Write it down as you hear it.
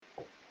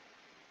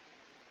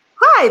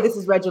Hi, this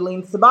is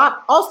Regeline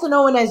Sabat, also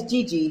known as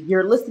Gigi.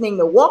 You're listening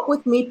to Walk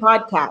With Me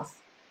podcast.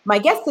 My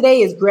guest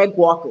today is Greg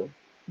Walker.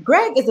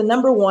 Greg is a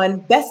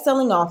 #1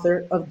 best-selling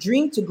author of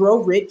Dream to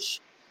Grow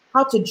Rich,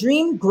 How to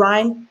Dream,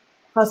 Grind,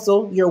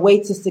 Hustle Your Way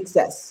to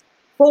Success,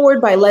 forward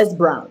by Les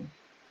Brown.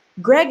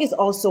 Greg is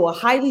also a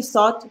highly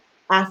sought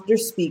after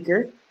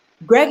speaker.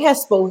 Greg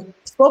has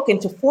spoken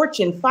to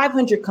Fortune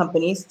 500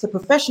 companies, to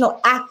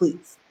professional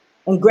athletes,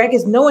 and Greg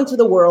is known to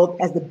the world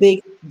as the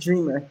Big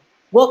Dreamer.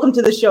 Welcome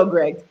to the show,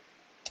 Greg.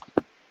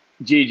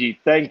 Gigi,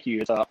 thank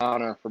you. It's an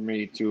honor for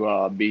me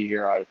to be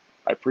here. I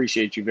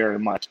appreciate you very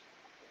much.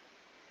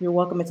 You're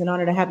welcome. It's an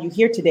honor to have you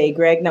here today,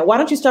 Greg. Now, why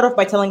don't you start off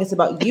by telling us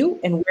about you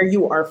and where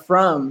you are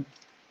from?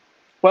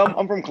 Well,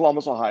 I'm from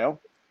Columbus, Ohio,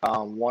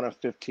 one of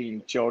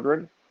 15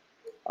 children.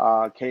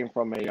 Came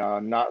from a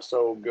not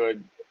so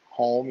good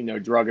home,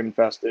 drug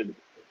infested,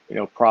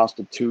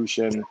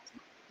 prostitution,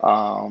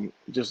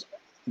 just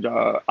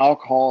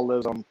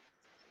alcoholism,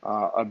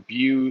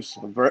 abuse,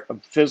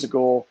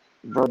 physical,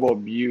 verbal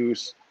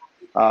abuse.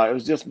 It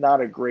was just not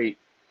a great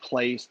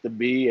place to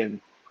be. And,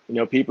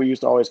 people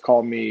used to always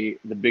call me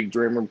the big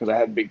dreamer because I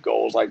had big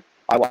goals. Like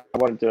I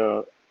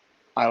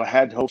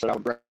had hopes that I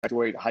would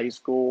graduate high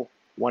school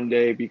one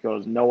day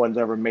because no one's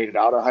ever made it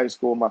out of high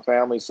school in my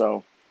family.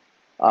 So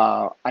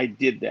I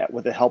did that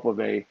with the help of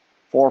a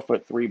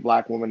 4'3"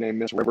 black woman named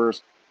Miss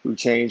Rivers, who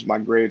changed my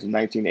grades in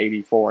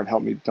 1984 and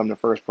helped me become the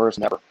first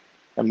person ever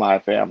in my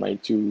family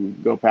to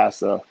go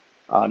past the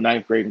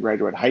ninth grade and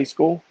graduate high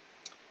school.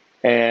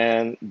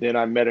 And then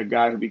I met a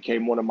guy who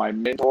became one of my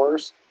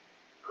mentors,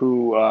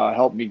 who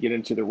helped me get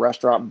into the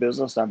restaurant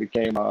business. I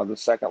became the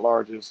second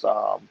largest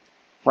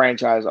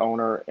franchise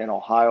owner in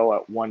Ohio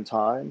at one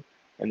time,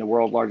 and the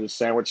world's largest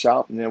sandwich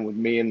shop. And then with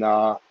me and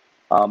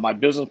my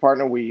business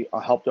partner, we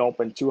helped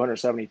open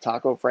 270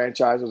 taco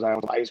franchises. I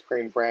owned ice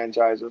cream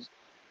franchises,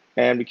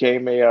 and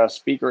became a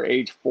speaker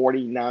age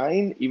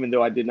 49, even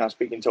though I did not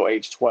speak until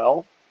age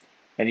 12.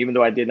 And even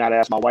though I did not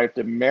ask my wife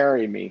to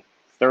marry me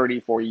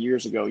 34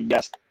 years ago,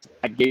 yes,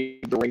 I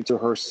gave the ring to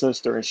her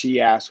sister and she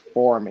asked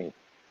for me.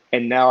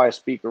 And now I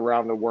speak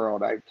around the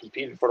world. I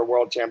competed for the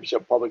World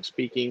Championship Public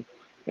Speaking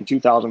in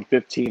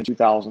 2015,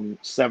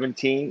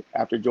 2017,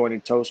 after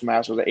joining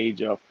Toastmasters at the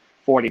age of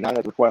 49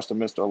 at the request of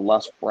Mr.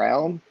 Les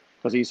Brown,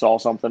 because he saw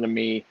something in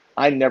me.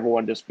 I never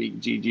wanted to speak,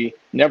 Gigi,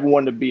 never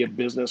wanted to be a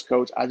business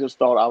coach. I just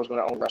thought I was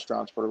going to own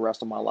restaurants for the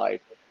rest of my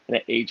life. And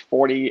at age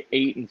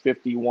 48 and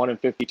 51 and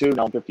 52,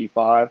 now I'm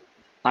 55,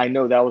 I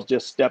know that was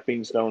just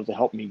stepping stones to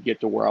help me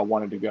get to where I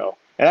wanted to go.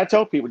 And I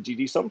tell people,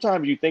 Gigi,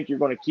 sometimes you think you're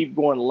going to keep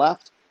going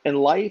left in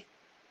life,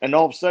 and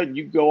all of a sudden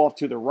you go off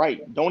to the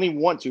right. Don't even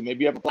want to.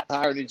 Maybe you have a flat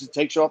tire and it just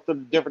takes you off to a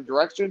different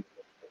direction.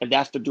 And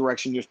that's the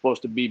direction you're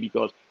supposed to be,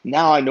 because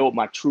now I know what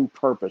my true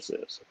purpose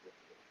is.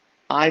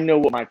 I know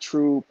what my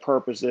true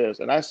purpose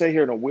is. And I stay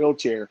here in a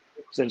wheelchair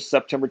since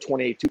September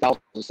 28,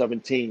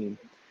 2017,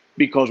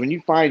 because when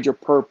you find your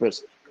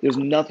purpose, there's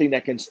nothing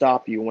that can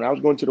stop you. When I was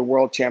going to the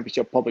World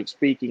Championship Public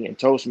Speaking in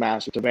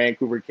Toastmasters to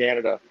Vancouver,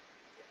 Canada,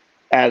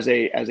 as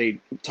a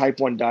type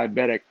 1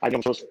 diabetic, I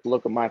don't supposed to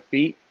look at my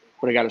feet,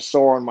 but I got a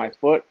sore on my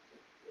foot.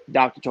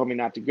 Doctor told me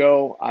not to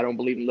go. I don't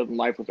believe in living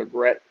life with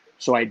regret.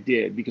 So I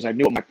did, because I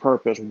knew what my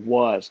purpose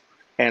was.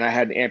 And I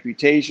had an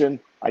amputation.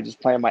 I just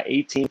planned my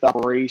 18th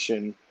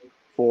operation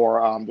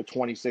for the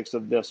 26th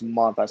of this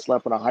month. I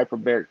slept in a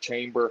hyperbaric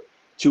chamber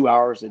 2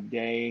 hours a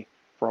day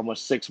for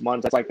almost 6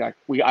 months. That's like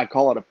I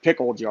call it a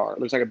pickle jar. It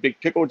looks like a big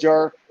pickle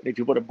jar. And if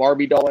you put a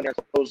Barbie doll in there,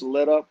 close the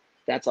lid up,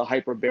 that's a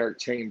hyperbaric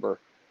chamber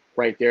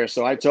right there.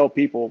 So I tell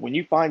people, when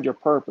you find your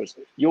purpose,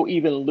 you'll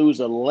even lose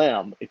a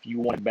limb if you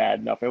want it bad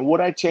enough. And would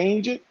I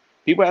change it?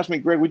 People ask me,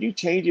 Greg, would you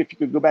change it if you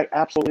could go back?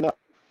 Absolutely not.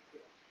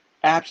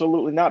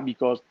 Absolutely not,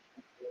 because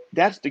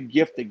that's the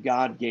gift that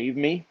God gave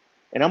me.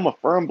 And I'm a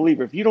firm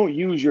believer, if you don't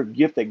use your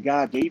gift that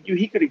God gave you,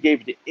 he could have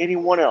gave it to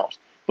anyone else,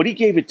 but he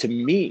gave it to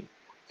me.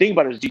 Think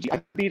about it, Gigi.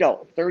 I beat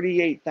out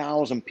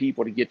 38,000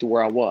 people to get to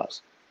where I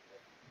was.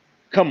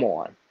 Come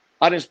on.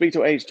 I didn't speak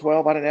till age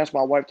 12. I didn't ask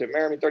my wife to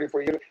marry me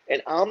 34 years,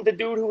 and I'm the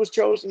dude who was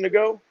chosen to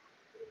go.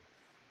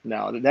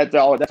 No, that's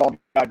all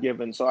God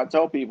given. So I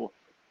tell people,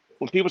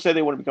 when people say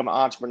they want to become an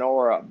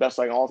entrepreneur, a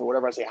best-selling author,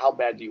 whatever, I say, how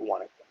bad do you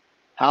want it?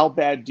 How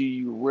bad do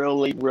you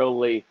really,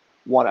 really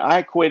want it? I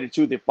equate it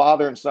to the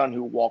father and son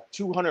who walked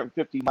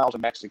 250 miles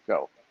in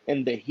Mexico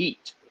in the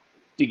heat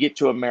to get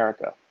to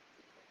America.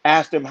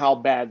 Asked them how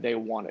bad they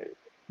wanted it.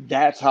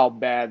 That's how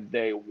bad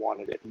they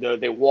wanted it.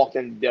 They walked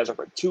in the desert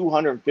for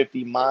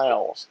 250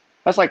 miles.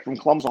 That's like from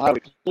Columbus, Ohio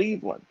to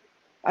Cleveland.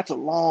 That's a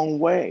long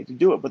way to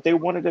do it, but they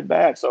wanted it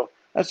bad. So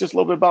that's just a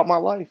little bit about my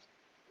life.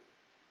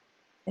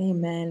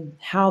 Amen.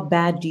 How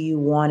bad do you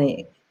want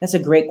it? That's a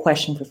great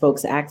question for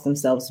folks to ask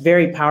themselves.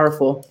 Very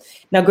powerful.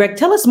 Now, Greg,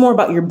 tell us more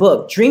about your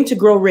book, Dream to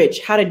Grow Rich,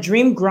 How to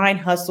Dream, Grind,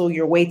 Hustle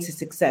Your Way to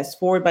Success,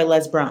 forward by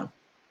Les Brown.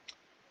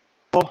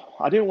 Well,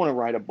 I didn't want to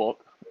write a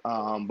book,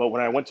 but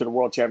when I went to the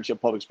World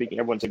Championship Public Speaking,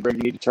 everyone said, Greg,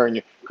 you need to turn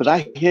your, because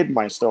I hid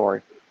my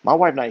story. My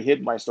wife and I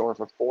hid my story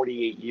for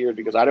 48 years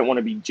because I didn't want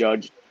to be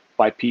judged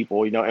by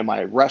people, in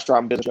my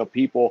restaurant business,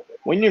 people,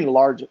 when you're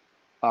large,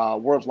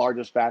 world's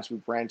largest fast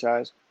food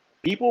franchise,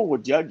 people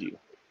would judge you.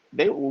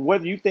 They,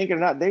 whether you think it or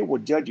not, they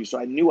would judge you. So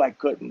I knew I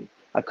couldn't.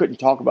 I couldn't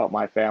talk about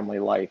my family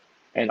life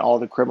and all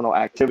the criminal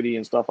activity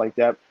and stuff like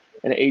that.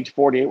 And at age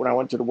 48, when I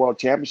went to the World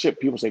Championship,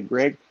 people say,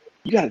 "Greg,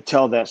 you got to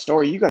tell that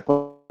story. You got to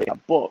put it in a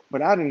book."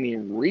 But I didn't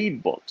even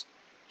read books.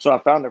 So I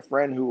found a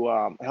friend who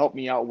helped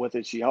me out with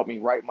it. She helped me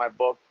write my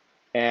book.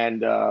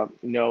 And,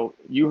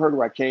 you heard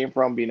where I came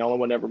from, being the only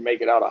one to ever make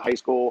it out of high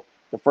school.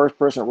 The first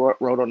person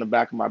wrote on the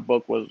back of my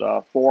book was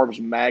Forbes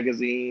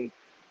magazine.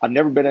 I've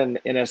never been in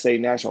NSA,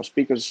 National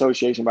Speakers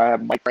Association, but I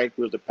have Mike Frank,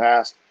 who was the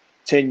past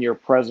 10-year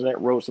president,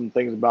 wrote some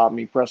things about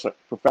me. Professor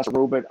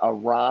Ruben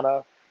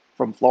Arana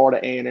from Florida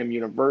A&M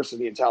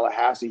University in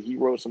Tallahassee, he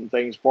wrote some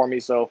things for me.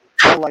 So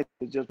my life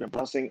has just been a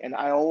blessing. And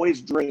I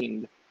always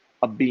dreamed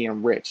of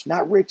being rich,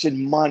 not rich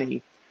in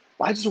money.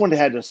 I just wanted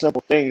to have the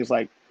simple things.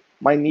 Like,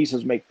 my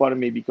nieces make fun of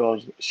me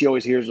because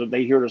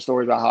they hear the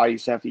stories about how I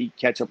used to have to eat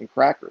ketchup and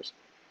crackers,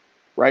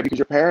 right? Because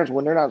your parents,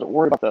 when they're not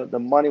worried about the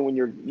money,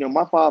 when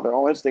my father,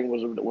 all his thing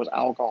was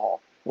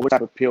alcohol and what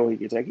type of pill he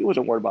could take. He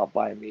wasn't worried about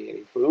buying me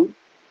any food.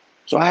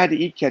 So I had to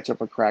eat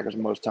ketchup and crackers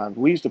most times.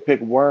 We used to pick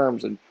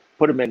worms and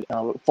put them in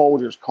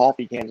Folgers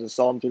coffee cans and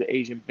sell them to the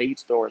Asian bait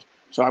stores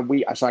so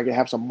I could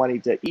have some money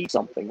to eat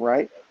something,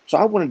 right? So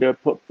I wanted to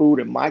put food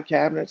in my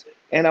cabinets,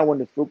 and I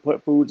wanted to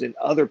put foods in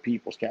other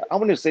people's cabinets. I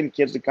wanted to send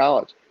kids to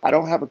college. I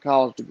don't have a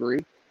college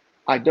degree.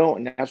 I don't,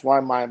 and that's why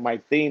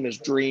my theme is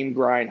dream,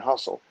 grind,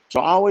 hustle.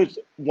 So I always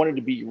wanted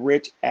to be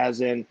rich,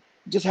 as in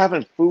just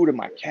having food in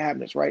my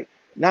cabinets, right?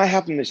 Not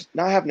having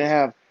to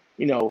have,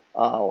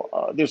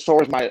 there's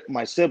stories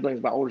my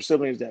siblings, my older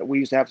siblings, that we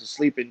used to have to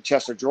sleep in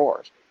chests of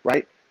drawers,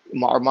 right?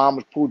 Our mom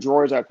would pull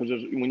drawers out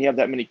because when you have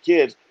that many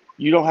kids,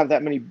 you don't have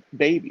that many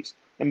babies.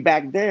 And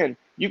back then,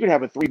 you could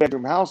have a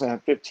 3-bedroom house and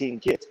have 15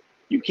 kids.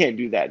 You can't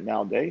do that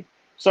nowadays.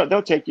 So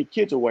they'll take your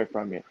kids away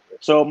from you.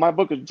 So my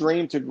book is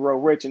Dream to Grow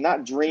Rich, and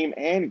not dream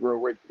and grow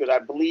rich, because I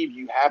believe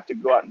you have to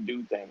go out and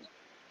do things.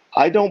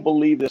 I don't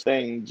believe this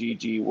thing,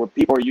 Gigi, where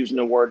people are using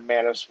the word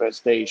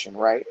manifestation,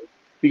 right?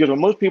 Because when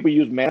most people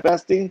use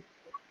manifesting,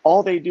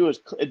 all they do is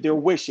they're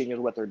wishing is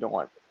what they're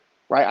doing,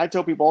 right? I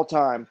tell people all the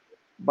time,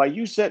 by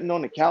you sitting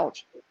on the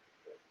couch,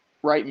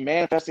 right,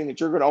 manifesting that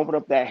you're going to open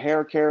up that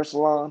hair care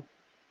salon,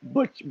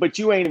 but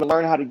you ain't even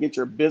learned how to get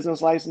your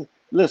business license.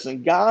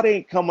 Listen, God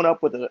ain't coming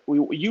up with a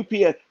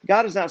UPS.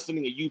 God is not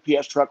sending a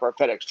UPS truck or a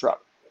FedEx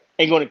truck.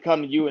 Ain't going to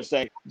come to you and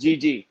say,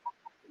 "Gigi,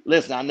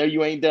 listen, I know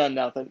you ain't done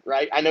nothing,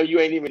 right? I know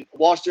you ain't even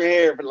washed your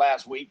hair for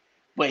last week,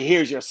 but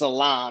here's your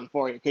salon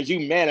for you because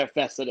you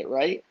manifested it,"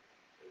 right?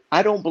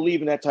 I don't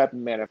believe in that type of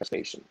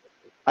manifestation.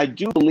 I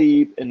do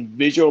believe in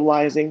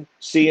visualizing,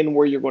 seeing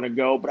where you're going to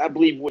go, but I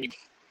believe when you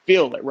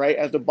feel it, right?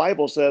 As the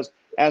Bible says,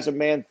 as a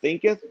man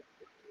thinketh.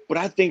 But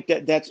I think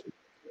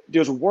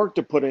there's work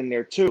to put in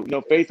there too.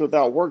 Faith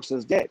without works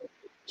is dead.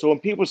 So when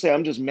people say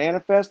I'm just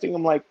manifesting,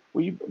 I'm like,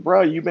 well,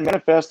 you've been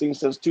manifesting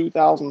since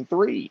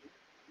 2003.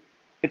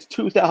 It's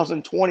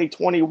 2020,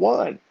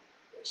 21.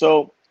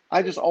 So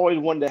I just always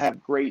wanted to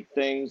have great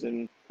things.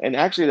 And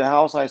actually the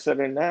house I sit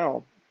in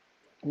now,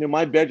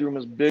 my bedroom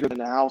is bigger than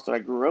the house that I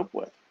grew up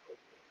with.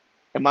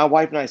 And my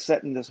wife and I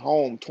sat in this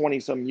home 20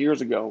 some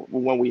years ago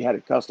when we had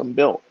it custom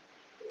built.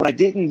 But I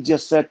didn't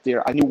just sit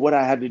there. I knew what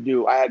I had to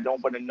do. I had to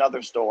open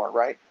another store,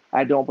 right? I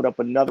had to open up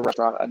another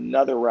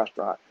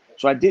restaurant.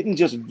 So I didn't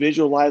just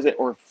visualize it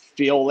or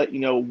feel it,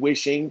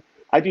 wishing.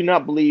 I do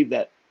not believe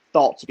that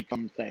thoughts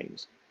become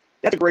things.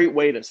 That's a great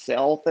way to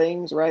sell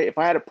things, right? If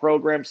I had a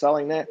program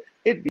selling that,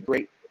 it'd be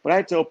great. But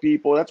I tell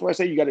people, that's why I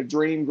say you got to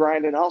dream,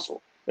 grind, and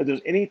hustle. If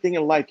there's anything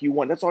in life you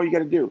want, that's all you got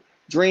to do.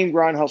 Dream,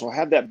 grind, hustle.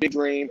 Have that big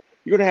dream.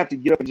 You're going to have to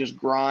get up and just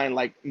grind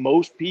like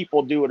most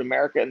people do in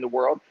America and the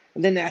world.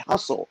 And then that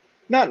hustle.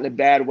 Not in a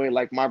bad way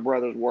like my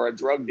brothers were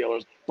drug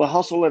dealers, but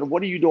hustle. And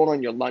what are you doing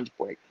on your lunch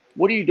break?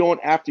 What are you doing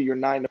after your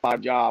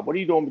 9-to-5 job? What are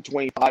you doing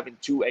between 5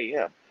 and 2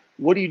 a.m.?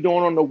 What are you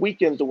doing on the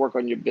weekends to work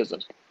on your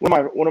business?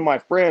 One of my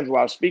friends,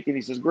 while I was speaking,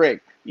 he says, "Greg,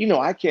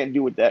 I can't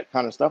do with that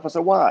kind of stuff." I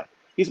said, "Why?"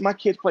 He said, "My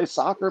kids play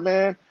soccer,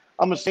 man.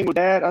 I'm a single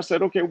dad." I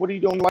said, "Okay, what are you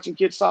doing watching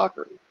kids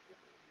soccer?"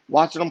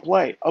 "Watching them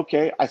play."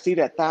 "Okay, I see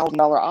that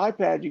 $1,000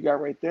 iPad you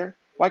got right there.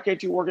 Why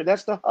can't you work it?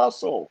 That's the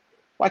hustle.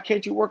 Why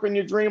can't you work on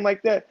your dream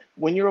like that?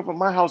 When you're up at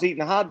my house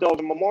eating hot dogs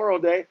on Memorial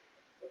Day,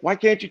 why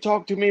can't you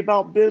talk to me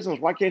about business?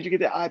 Why can't you get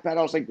the iPad?"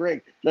 I was like,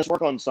 "Greg, let's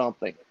work on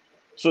something."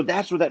 So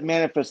that's where that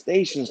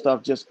manifestation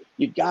stuff,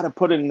 you got to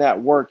put in that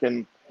work.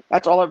 And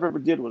that's all I've ever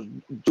did was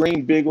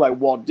dream big like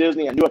Walt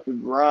Disney. I knew I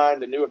could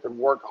grind. I knew I could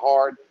work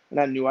hard. And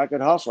I knew I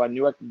could hustle. I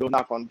knew I could go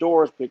knock on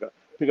doors, pick up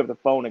the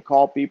phone and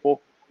call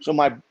people. So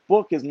my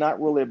book is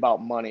not really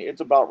about money.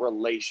 It's about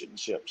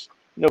relationships.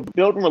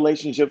 Building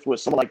relationships with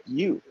someone like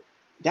you.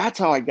 That's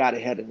how I got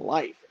ahead in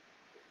life.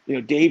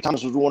 Dave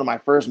Thomas was one of my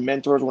first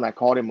mentors when I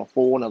called him a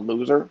fool and a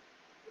loser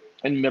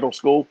in middle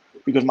school,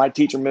 because my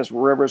teacher, Miss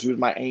Rivers, who's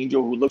my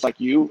angel, who looks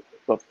like you,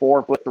 but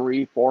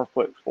 4'3",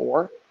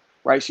 4'4",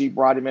 right? She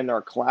brought him into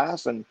our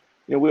class. And,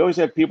 we always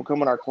had people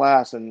come in our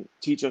class and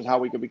teach us how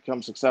we could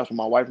become successful.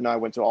 My wife and I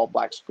went to all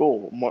black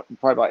school,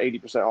 probably about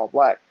 80% all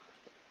black.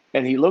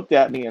 And he looked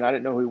at me, and I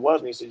didn't know who he was.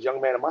 And he said, "Young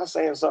man, am I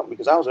saying something?"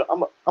 Because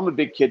I'm a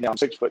big kid now. I'm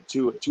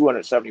 6'2",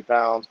 270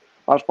 pounds.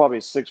 I was probably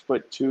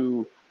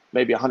 6'2",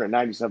 maybe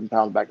 197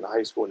 pounds back in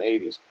high school in the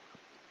 80s.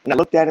 And I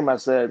looked at him. I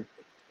said,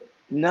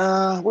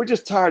 "Nah, we're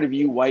just tired of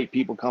you white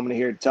people coming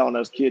here telling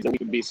us kids that we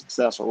can be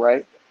successful,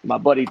 right?" My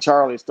buddy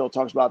Charlie still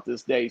talks about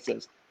this day. He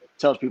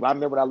tells people, I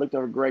remember when I looked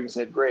over Greg and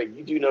said, "Greg,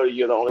 you do know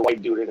you're the only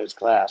white dude in his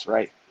class,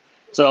 right?"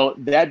 So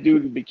that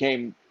dude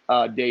became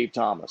Dave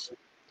Thomas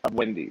of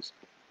Wendy's.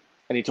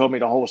 And he told me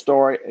the whole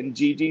story. And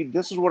Gigi,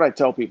 this is what I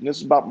tell people. This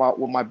is about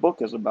what my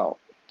book is about.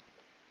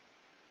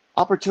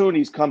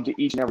 Opportunities come to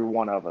each and every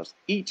one of us.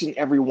 Each and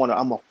every one.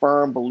 I'm a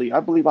firm believer.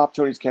 I believe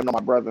opportunities came to my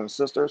brothers and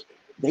sisters.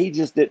 They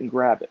just didn't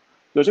grab it.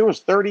 Because there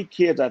was 30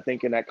 kids, I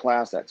think, in that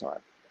class that time.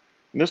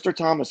 Mr.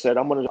 Thomas said,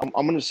 I'm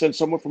gonna send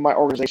someone from my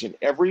organization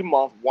every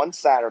month, one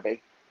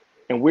Saturday,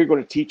 and we're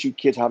going to teach you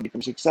kids how to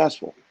become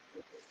successful.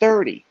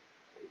 30.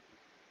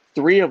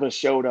 3 of us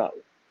showed up.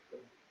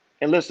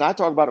 And listen, I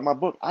talk about it in my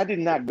book. I did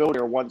not go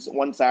there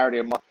one Saturday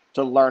a month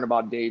to learn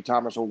about Dave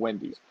Thomas or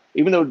Wendy's.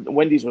 Even though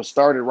Wendy's was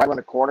started right around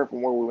the corner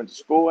from where we went to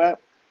school at,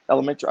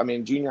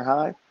 junior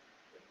high,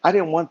 I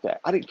didn't want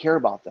that. I didn't care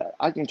about that.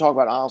 I can talk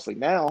about it honestly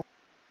now.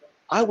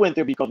 I went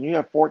there because when you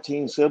have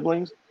 14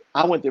 siblings,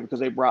 I went there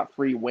because they brought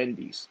free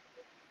Wendy's.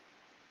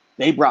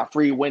 They brought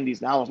free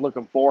Wendy's, and I was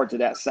looking forward to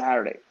that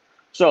Saturday.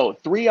 So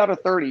 3 out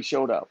of 30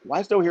 showed up. Well,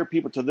 I still hear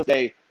people to this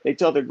day, they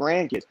tell their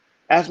grandkids,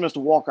 ask Mr.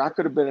 Walker, I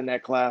could have been in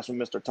that class with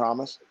Mr.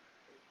 Thomas.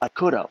 I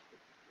could have.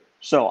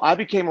 So I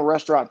became a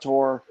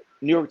restaurateur,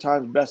 New York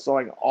Times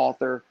bestselling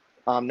author.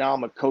 Now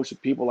I'm a coach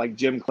of people like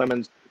Jim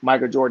Clemens,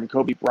 Michael Jordan,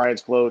 Kobe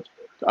Bryant's coach.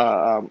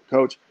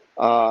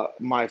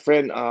 My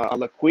friend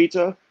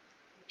Laquita,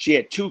 she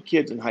had 2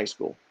 kids in high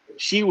school.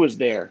 She was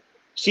there.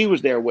 She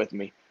was there with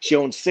me. She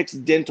owns 6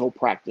 dental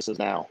practices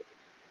now.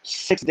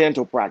 6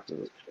 dental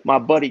practices. My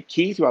buddy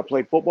Keith, who I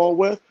played football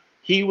with,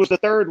 he was the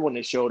 3rd one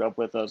that showed up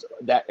with us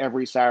that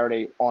every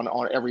Saturday on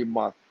every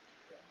month.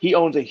 He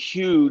owns a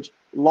huge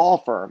law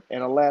firm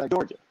in Atlanta,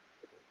 Georgia.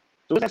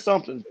 So isn't that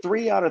something?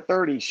 3 out of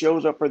 30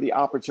 shows up for the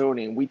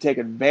opportunity, and we take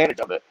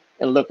advantage of it.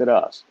 And look at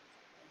us.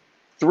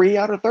 3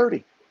 out of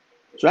 30.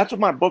 So that's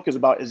what my book is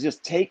about, is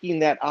just taking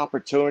that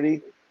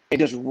opportunity and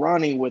just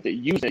running with it,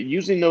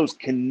 using those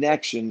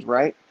connections,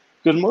 right?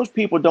 Because most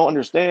people don't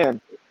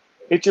understand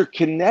it's your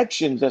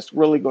connections that's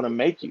really going to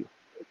make you.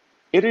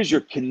 It is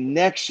your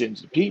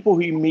connections, people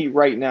who you meet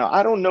right now.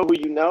 I don't know who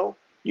you know.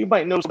 You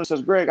might know someone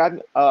says, "Greg,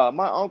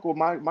 my uncle,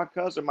 my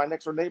cousin, my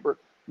next door neighbor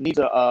needs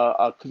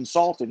a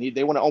consultant.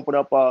 They want to open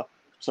up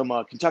some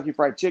Kentucky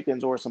Fried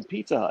Chickens or some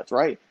Pizza Huts,"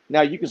 right?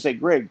 Now you can say,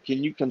 "Greg,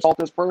 can you consult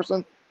this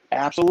person?"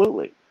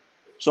 Absolutely.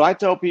 So I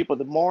tell people,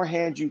 the more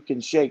hands you can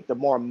shake, the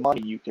more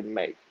money you can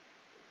make.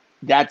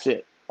 That's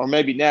it. Or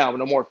maybe now,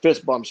 the more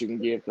fist bumps you can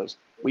give because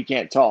we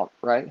can't talk,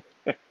 right?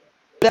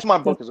 That's what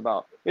my book is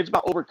about. It's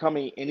about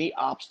overcoming any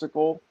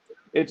obstacle.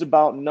 It's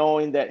about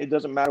knowing that it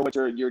doesn't matter what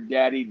your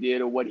daddy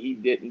did or what he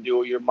didn't do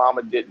or your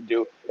mama didn't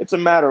do. It's a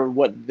matter of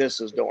what this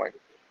is doing.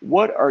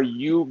 What are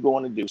you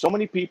going to do? So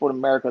many people in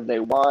America, they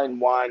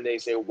whine. They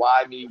say,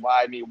 "Why me?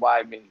 Why me?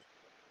 Why me?"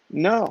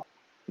 No.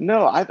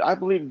 I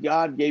believe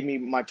God gave me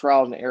my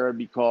trials and error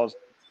because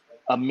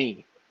of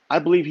me. I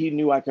believe he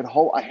knew I could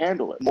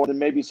handle it more than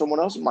maybe someone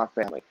else in my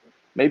family.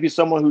 Maybe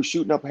someone who's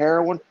shooting up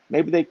heroin,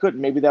 maybe they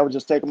couldn't. Maybe that would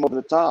just take them over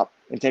the top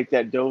and take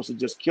that dose and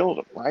just kill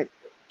them, right?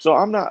 So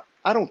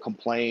I don't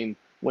complain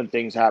when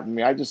things happen to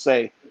me. I just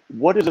say,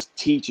 what is this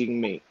teaching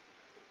me?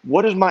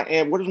 What is my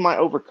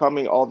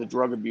overcoming all the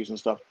drug abuse and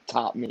stuff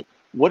taught me?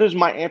 What is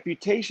my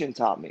amputation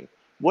taught me?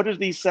 What is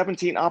these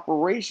 17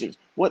 operations?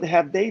 What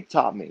have they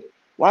taught me?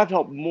 Well, I've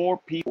helped more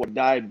people with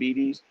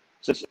diabetes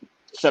since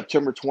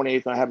September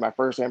 28th, when I had my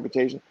first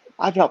amputation.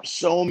 I've helped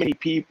so many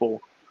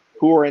people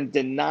who are in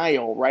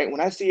denial, right?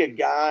 When I see a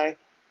guy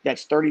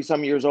that's 30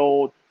 some years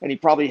old and he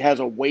probably has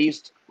a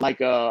waist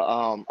like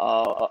a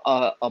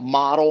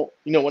model,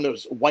 one of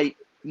those white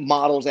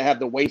models that have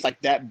the waist like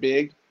that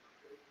big,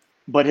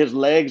 but his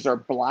legs are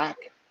black.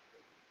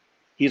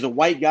 He's a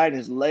white guy and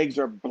his legs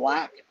are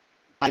black.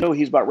 I know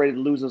he's about ready to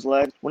lose his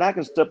legs. When I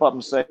can step up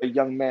and say,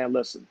 "Young man,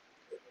 listen,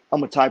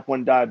 I'm a type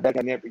 1 diabetic,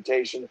 an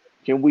amputation.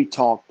 Can we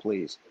talk,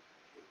 please?"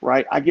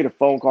 Right? I get a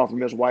phone call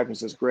from his wife and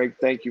says, "Greg,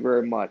 thank you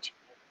very much.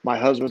 My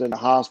husband's in the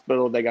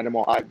hospital. They got him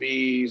on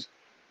IVs.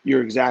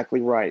 You're exactly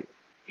right.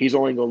 He's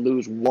only going to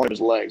lose one of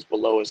his legs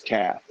below his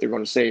calf. They're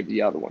going to save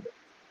the other one."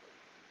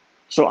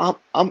 So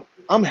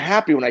I'm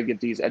happy when I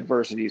get these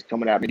adversities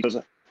coming at me, because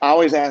I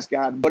always ask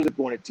God, what is it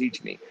going to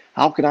teach me?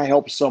 How can I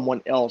help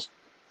someone else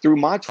through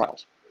my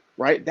trials?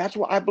 Right? That's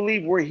why I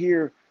believe we're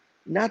here,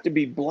 not to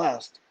be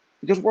blessed,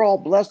 because we're all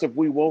blessed if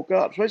we woke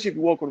up, especially if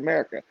you woke up in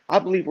America. I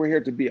believe we're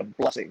here to be a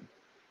blessing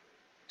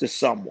to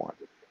someone.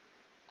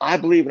 I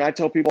believe, and I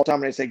tell people all the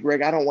time, and they say,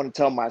 "Greg, I don't want to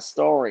tell my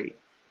story."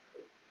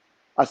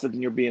 I said,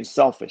 "Then you're being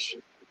selfish.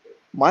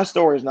 My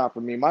story is not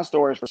for me. My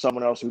story is for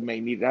someone else who may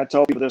need it." And I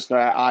tell people this,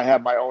 because I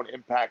have my own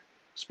Impact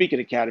Speaking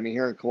Academy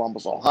here in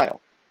Columbus,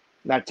 Ohio.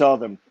 And I tell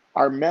them,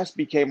 our mess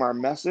became our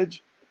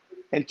message.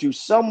 And to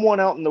someone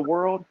out in the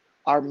world,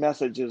 our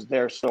message is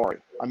their story.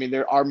 I mean,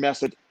 our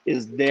message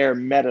is their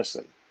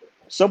medicine.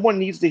 Someone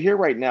needs to hear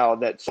right now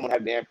that someone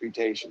had an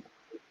amputation,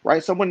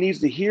 right? Someone needs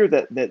to hear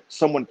that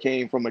someone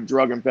came from a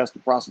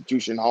drug-infested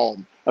prostitution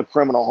home, a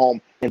criminal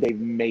home, and they've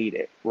made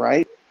it,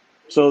 right?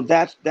 So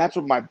that's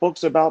what my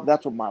book's about.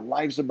 That's what my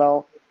life's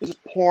about. It's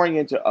just pouring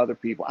into other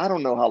people. I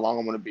don't know how long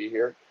I'm going to be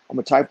here. I'm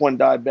a type 1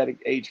 diabetic,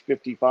 age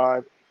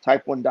 55.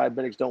 Type 1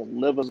 diabetics don't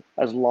live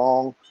as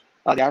long.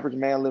 The average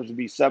man lives to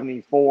be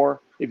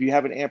 74. If you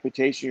have an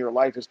amputation, your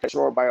life is cut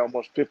short by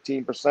almost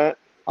 15%.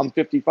 I'm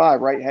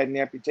 55, right? Had an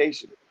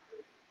amputation.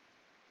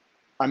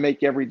 I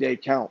make every day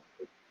count.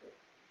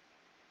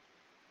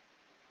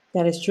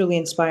 That is truly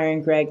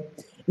inspiring, Greg.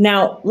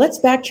 Now, let's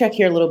backtrack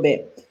here a little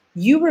bit.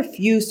 You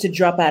refused to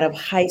drop out of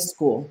high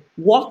school.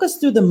 Walk us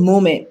through the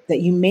moment that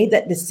you made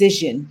that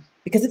decision,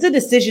 because it's a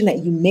decision that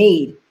you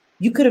made.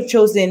 You could have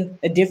chosen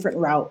a different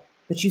route,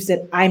 but you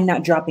said, I'm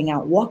not dropping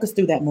out. Walk us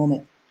through that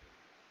moment.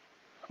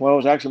 Well, it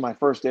was actually my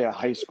first day of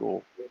high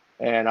school,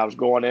 and I was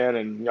going in,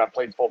 and I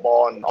played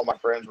football, and all my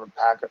friends were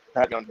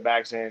patting me on the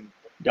back saying,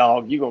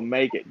 "Dog, you gonna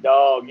make it.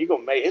 Dog, you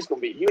gonna make it. It's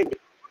gonna be you."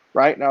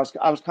 Right? And I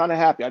was kind of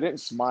happy. I didn't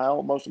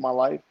smile most of my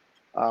life,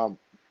 and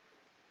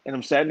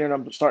I'm sitting there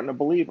and I'm starting to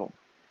believe them.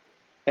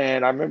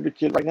 And I remember the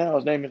kid right now.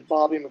 His name is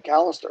Bobby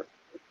McAllister.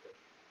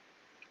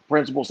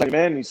 Principal sent him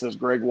in. He says,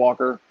 "Greg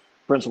Walker,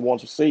 principal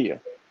wants to see you."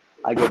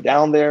 I go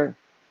down there.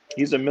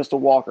 He's a Mr.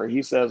 Walker.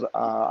 He says,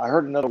 "I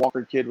heard another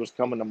Walker kid was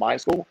coming to my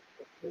school.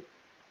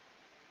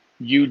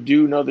 You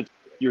do know that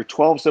you're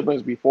 12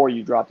 siblings before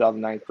you dropped out of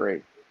the 9th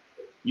grade.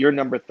 You're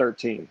number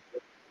 13.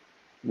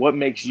 What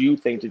makes you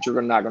think that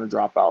you're not going to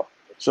drop out?"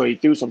 So he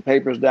threw some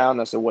papers down.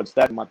 I said, "What's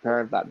that?" My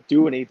parents not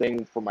do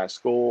anything for my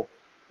school.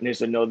 And they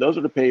said, "No, those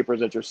are the papers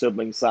that your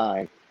siblings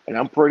signed. And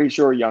I'm pretty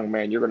sure, young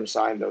man, you're going to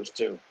sign those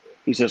too."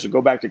 He says, "So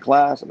go back to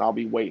class and I'll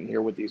be waiting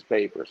here with these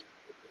papers."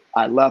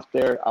 I left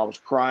there. I was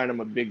crying. I'm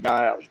a big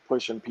guy. I was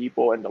pushing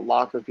people into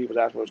lockers. People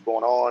asking what's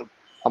going on.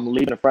 I'm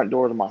leaving the front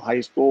doors of my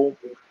high school.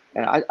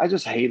 And I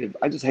just hated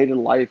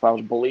life. I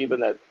was believing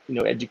that,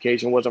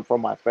 education wasn't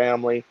from my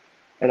family.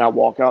 And I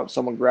walk out,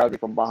 someone grabs me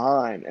from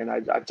behind. And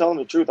I tell them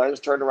the truth. I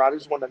just turned around. I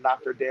just wanted to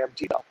knock their damn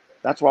teeth out.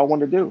 That's what I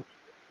wanted to do.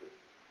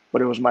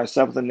 But it was my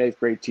 7th and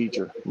 8th grade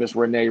teacher, Miss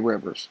Renee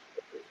Rivers.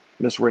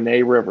 Miss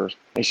Renee Rivers.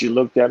 And she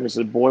looked at me and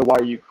said, "Boy, why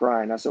are you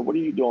crying?" I said, "What are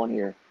you doing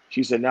here?"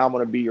 She said, "Now I'm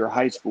going to be your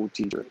high school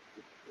teacher."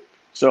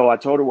 So I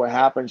told her what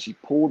happened. She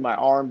pulled my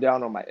arm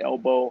down on my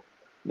elbow.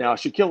 Now,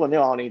 Shaquille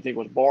O'Neal, I don't even think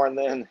was born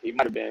then. He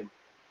might have been.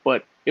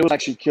 But it was like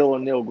Shaquille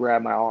O'Neal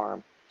grabbed my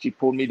arm. She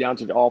pulled me down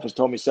to the office,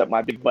 told me to set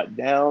my big butt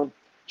down.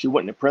 She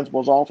went in the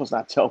principal's office, and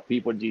I tell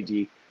people,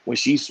 Gigi, when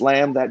she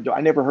slammed that door,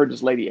 I never heard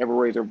this lady ever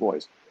raise her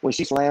voice. When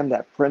she slammed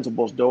that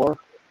principal's door,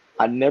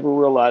 I never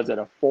realized that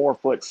a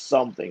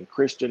 4-foot-something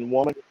Christian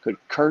woman could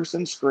curse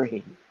and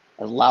scream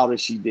as loud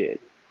as she did.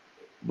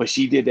 But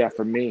she did that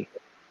for me.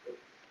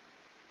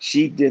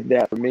 She did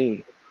that for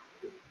me.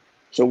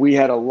 So we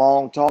had a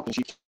long talk, and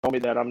she told me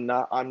that I'm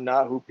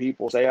not who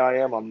people say I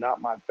am. I'm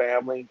not my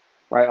family,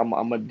 right?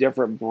 I'm a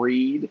different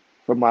breed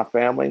from my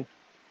family.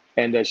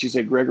 And she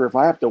said, "Gregor, if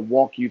I have to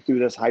walk you through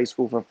this high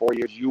school for 4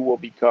 years, you will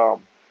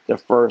become the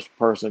first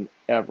person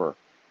ever."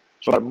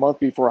 So a month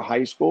before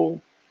high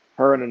school,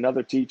 her and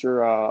another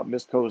teacher,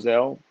 Miss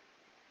Kozel,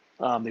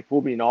 they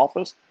pulled me in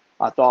office.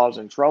 I thought I was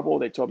in trouble.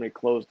 They told me to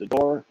close the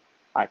door.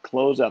 I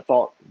closed. I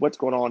thought, what's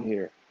going on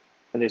here?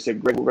 And they said,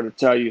 "Greg, we're going to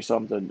tell you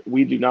something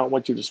we do not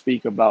want you to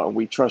speak about, and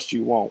we trust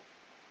you won't."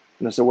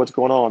 And I said, "What's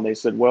going on?" They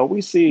said, "Well,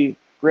 we see,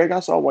 Greg,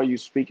 I saw while you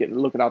speaking,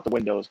 looking out the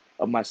windows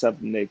of my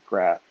 7th and 8th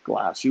grade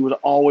class. She was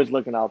always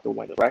looking out the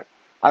windows, right?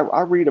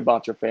 I read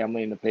about your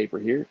family in the paper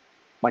here.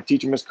 My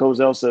teacher, Miss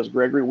Kozel, says,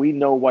 Gregory, we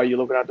know why you're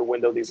looking out the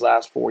window these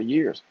last 4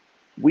 years.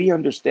 We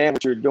understand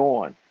what you're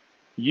doing.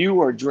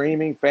 You are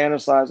dreaming,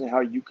 fantasizing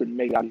how you could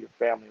make it out of your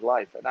family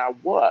life." And I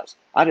was.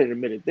 I didn't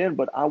admit it then,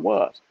 but I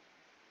was.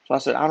 So I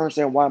said, "I don't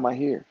understand, why am I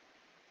here?"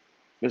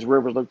 Ms.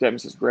 Rivers looked at me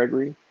and says,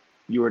 "Gregory,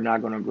 you are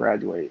not going to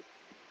graduate."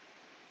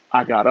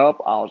 I got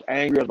up. I was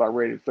angry. I was about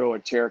ready to throw a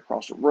chair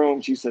across the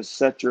room. She said,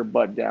 "Set your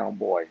butt down,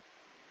 boy."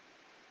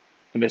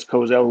 And Miss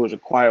Kozel, who was a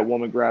quiet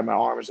woman, grabbed my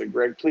arm and said,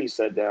 "Greg, please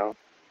sit down."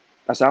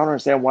 I said, "I don't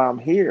understand why I'm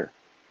here."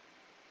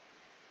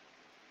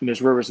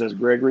 Miss Rivers says,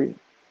 "Gregory,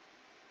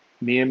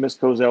 me and Miss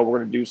Kozel, we're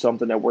going to do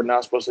something that we're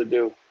not supposed to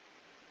do.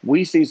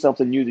 We see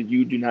something new that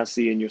you do not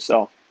see in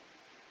yourself."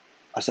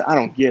 I said, "I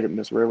don't get it,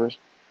 Miss Rivers."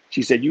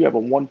 She said, "You have a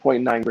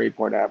 1.9 grade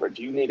point average.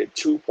 You need a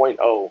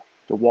 2.0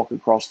 to walk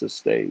across this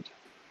stage."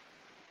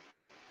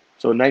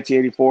 So in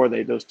 1984,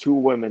 those two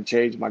women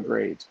changed my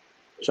grades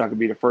so I could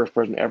be the first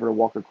person ever to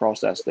walk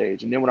across that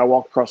stage. And then when I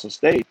walked across the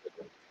stage,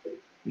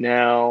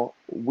 now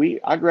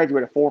I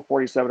graduated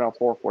 447 out of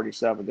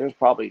 447. There's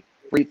probably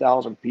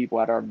 3,000 people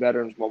at our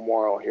Veterans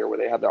Memorial here where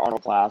they have their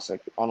Arnold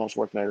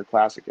Schwarzenegger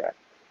Classic at.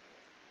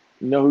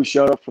 You know who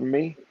showed up for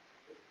me?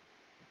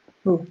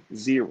 Who?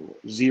 Zero.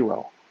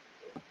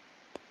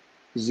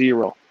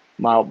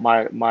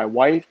 My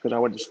wife, because I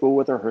went to school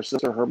with her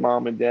sister, her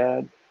mom and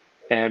dad,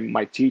 and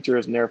my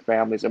teachers and their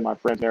families, and my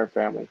friends and their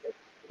family.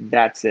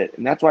 That's it.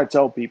 And that's why I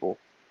tell people,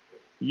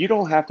 You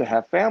don't have to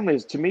have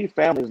families. To me,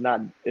 family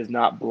is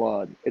not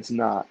blood. It's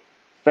not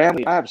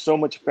family. I have so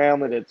much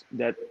family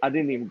that I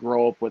didn't even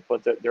grow up with,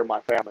 but they're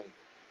my family.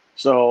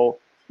 So,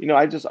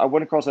 I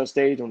went across that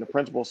stage, and when the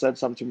principal said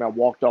something to me, I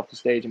walked off the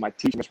stage, and my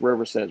teacher, Miss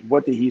Rivers, says,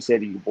 "What did he say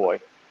to you, boy?"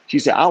 She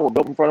said, "I will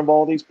go up in front of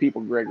all these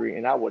people, Gregory,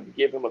 and I would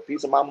give him a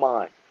piece of my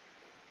mind."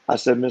 I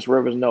said, "Miss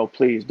Rivers, no,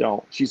 please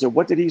don't." She said,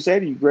 "What did he say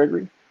to you,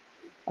 Gregory?"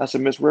 I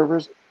said, "Miss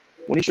Rivers,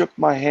 when he shook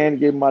my hand and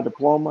gave me my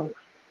diploma,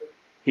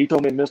 he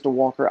told me, Mr.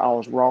 Walker, I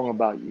was wrong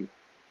about you.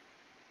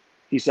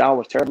 He said, I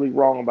was terribly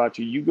wrong about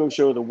you. You go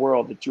show the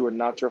world that you are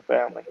not your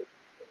family."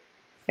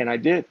 And I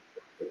did.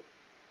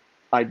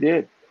 I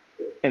did.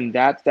 And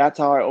that's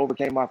how I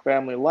overcame my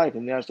family life.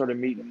 And then I started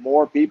meeting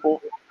more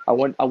people. I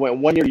went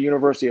 1 year to the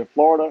University of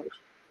Florida.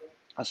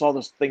 I saw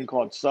this thing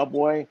called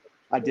Subway.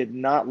 I did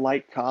not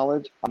like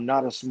college. I'm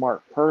not a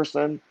smart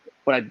person,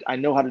 but I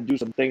know how to do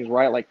some things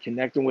right, like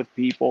connecting with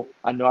people.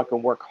 I know I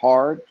can work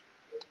hard.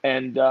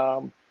 And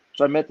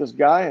so I met this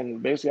guy,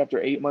 and basically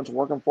after 8 months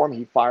working for him,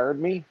 he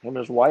fired me, him and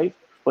his wife.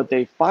 But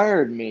they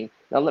fired me.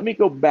 Now let me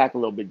go back a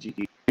little bit,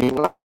 Gigi.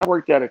 When I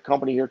worked at a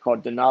company here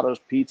called Donato's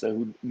Pizza,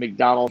 who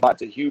McDonald's,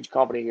 it's a huge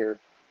company here.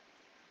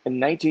 In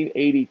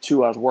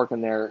 1982, I was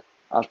working there.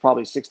 I was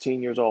probably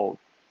 16 years old,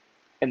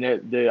 and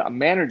the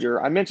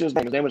manager, I mentioned his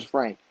name. His name was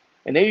Frank.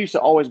 And they used to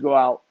always go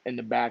out in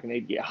the back and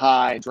they'd get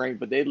high and drink,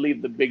 but they'd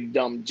leave the big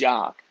dumb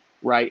jock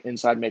right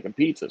inside making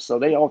pizzas. So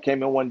they all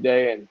came in one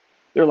day and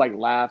they're like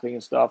laughing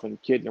and stuff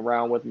and kidding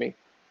around with me.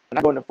 And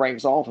I go into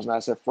Frank's office and I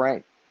said,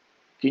 "Frank,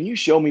 can you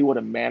show me what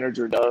a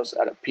manager does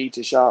at a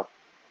pizza shop?"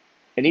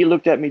 And he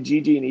looked at me,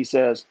 Gigi, and he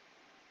says,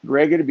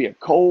 "Greg, it'd be a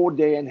cold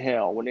day in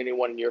hell when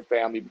anyone in your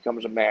family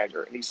becomes a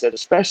manager." And he said,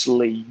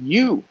 "Especially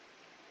you."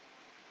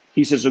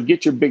 He says, "So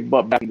get your big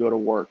butt back and go to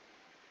work."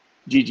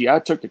 Gigi, I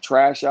took the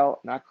trash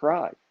out and I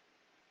cried.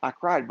 I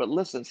cried. But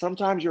listen,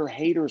 sometimes your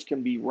haters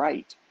can be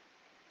right.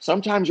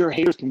 Sometimes your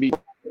haters can be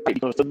right.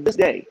 Because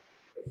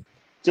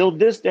till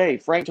this day,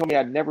 Frank told me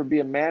I'd never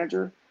be a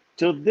manager.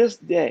 Till this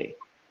day,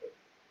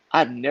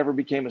 I've never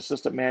became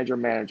assistant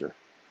manager.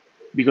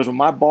 Because when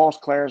my boss,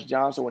 Clarence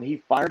Johnson, when he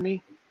fired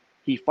me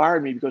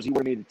because he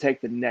wanted me to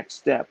take the next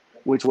step,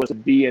 which was to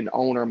be an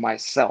owner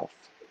myself.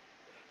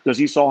 Because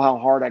he saw how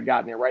hard I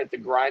got in there, right? The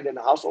grind and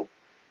the hustle.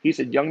 He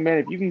said, "Young man,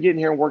 if you can get in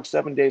here and work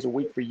 7 days a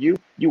week for you,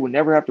 you will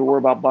never have to worry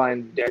about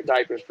buying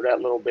diapers for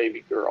that little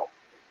baby girl."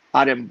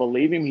 I didn't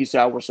believe him. He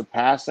said I would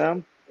surpass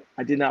him.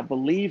 I did not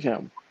believe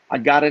him. I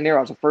got in there.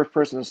 I was the first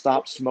person to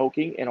stop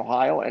smoking in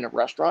Ohio in a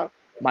restaurant.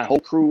 My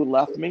whole crew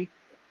left me.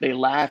 They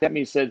laughed at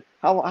me and said,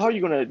 how are you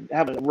going to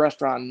have a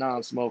restaurant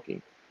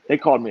non-smoking? They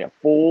called me a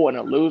fool and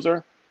a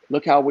loser.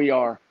 Look how we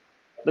are.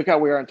 Look how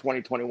we are in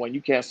 2021.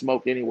 You can't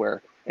smoke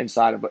anywhere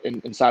inside of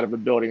a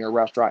building or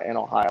restaurant in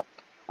Ohio.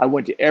 I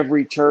went to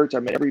every church. I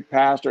met every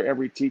pastor,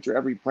 every teacher,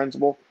 every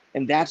principal,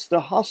 and that's the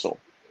hustle.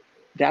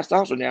 That's the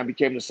hustle. Now I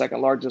became the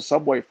second largest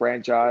Subway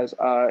franchise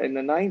in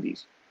the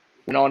 90s.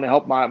 And to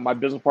help my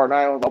business partner,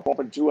 I helped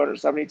open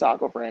 270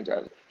 taco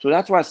franchises. So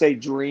that's why I say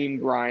dream,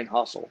 grind,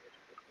 hustle,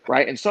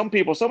 right? And some of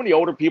the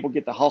older people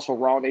get the hustle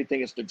wrong. They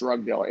think it's the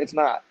drug dealer. It's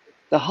not.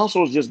 The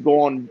hustle is just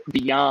going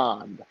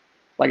beyond.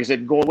 Like I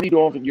said, what are you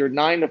doing? Your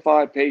 9 to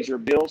 5 pays your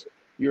bills.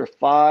 Your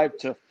 5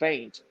 to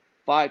faint,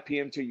 5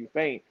 p.m. till you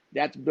faint.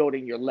 That's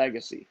building your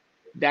legacy.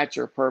 That's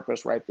your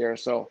purpose right there.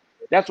 So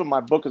that's what my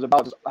book is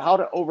about: is how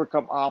to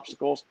overcome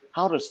obstacles,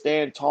 how to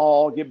stand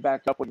tall, get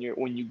back up when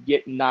you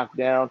get knocked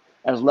down.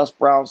 As Les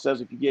Brown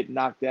says, if you get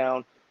knocked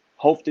down,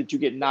 hope that you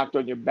get knocked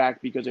on your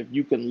back, because if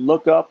you can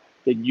look up,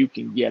 then you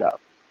can get up.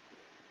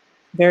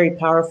 Very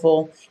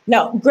powerful.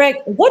 Now, Greg,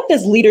 what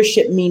does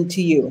leadership mean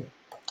to you?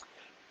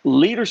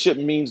 Leadership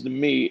means to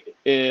me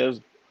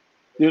is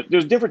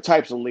there's different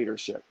types of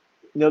leadership.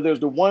 There's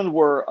the one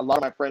where a lot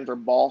of my friends are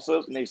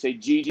bosses and they say,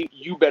 "Gigi,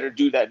 you better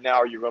do that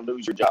now or you're going to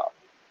lose your job."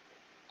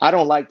 I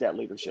don't like that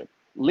leadership.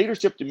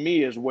 Leadership to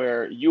me is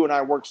where you and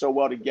I work so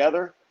well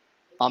together.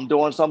 I'm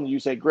doing something, you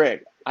say,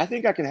 "Greg, I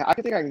think I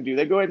can do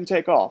that. Go ahead and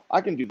take off. I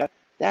can do that."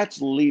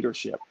 That's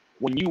leadership.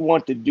 When you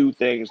want to do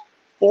things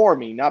for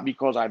me, not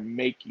because I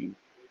make you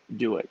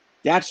do it.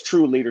 That's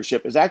true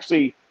leadership. Is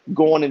actually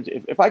going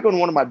into, if I go into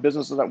one of my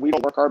businesses, that we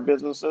don't work our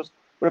businesses,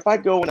 but if I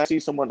go and I see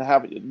someone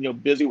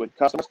busy with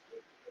customers,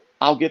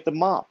 I'll get the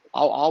mop.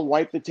 I'll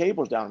wipe the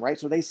tables down, right?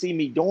 So they see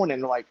me doing it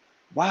and they're like,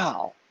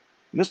 "Wow,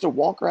 Mr.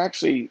 Walker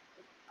actually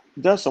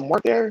does some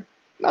work there."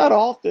 Not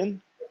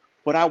often,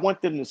 but I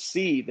want them to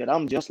see that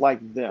I'm just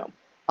like them.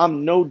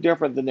 I'm no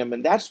different than them.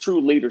 And that's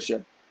true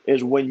leadership,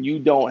 is when you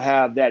don't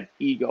have that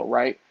ego,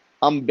 right?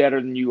 I'm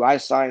better than you. I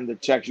sign the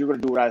checks. You're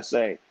going to do what I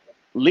say.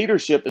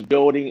 Leadership is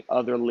building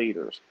other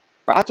leaders.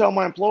 I tell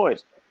my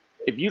employees,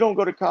 if you don't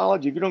go to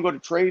college, if you don't go to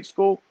trade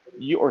school,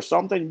 or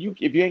something,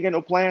 if you ain't got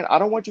no plan, I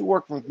don't want you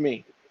working with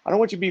me. I don't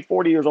want you to be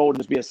 40 years old and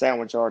just be a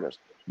sandwich artist,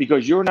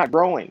 because you're not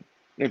growing.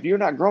 And if you're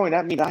not growing,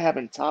 that means I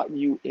haven't taught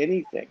you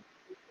anything.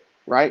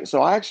 Right.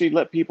 So I actually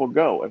let people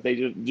go if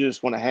they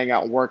just want to hang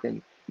out and work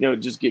and,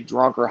 just get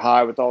drunk or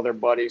high with all their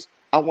buddies.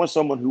 I want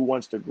someone who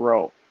wants to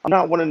grow. I'm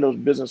not one of those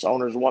business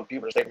owners who want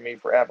people to stay with me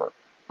forever.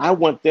 I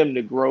want them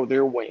to grow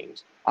their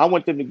wings. I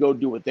want them to go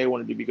do what they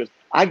want to do because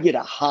I get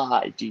a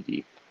high,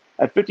 GD.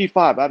 At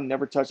 55, I've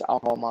never touched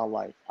alcohol in my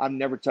life. I've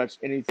never touched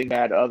anything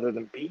bad other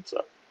than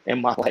pizza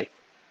in my life,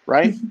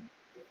 right?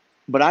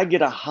 But I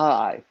get a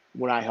high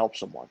when I help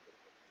someone.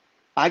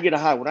 I get a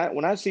high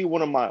when I see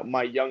one of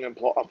my young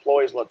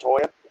employees,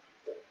 Latoya,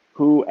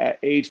 who at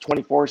age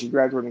 24, she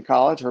graduated from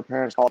college. Her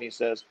parents called me and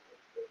says,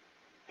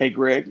 "Hey,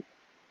 Greg,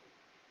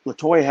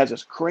 Latoya has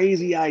this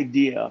crazy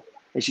idea."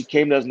 And she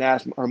came to us and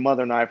asked her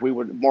mother and I if we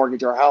would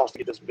mortgage our house to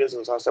get this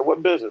business. I said,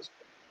 "What business?"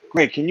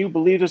 "Greg, can you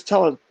believe this?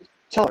 Tell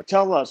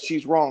us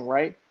she's wrong,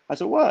 right?" I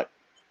said, "What?"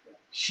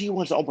 "She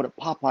wants to open a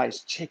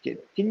Popeye's chicken.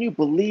 Can you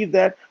believe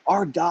that?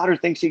 Our daughter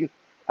thinks she can."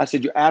 I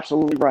said, "You're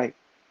absolutely right.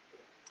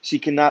 She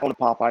cannot own a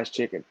Popeye's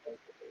chicken."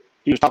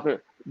 He was talking,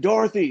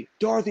 Dorothy,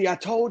 I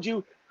told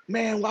you,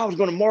 man, I was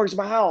going to mortgage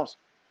my house.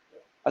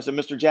 I said,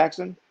 "Mr.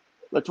 Jackson,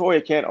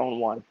 Latoya can't own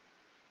one.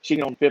 She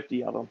can own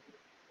 50 of them."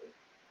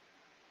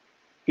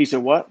 He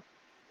said, "What?"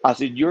 I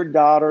said, "Your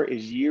daughter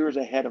is years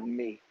ahead of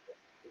me.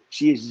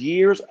 She is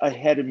years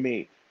ahead of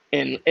me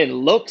in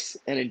looks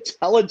and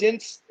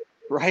intelligence,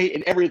 right?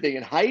 And everything,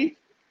 in height."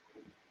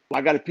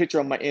 I got a picture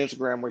on my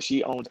Instagram where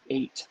she owns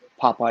 8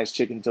 Popeye's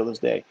chicken to this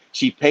day.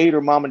 She paid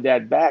her mom and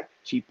dad back.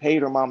 She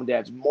paid her mom and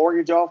dad's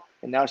mortgage off,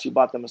 and now she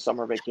bought them a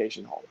summer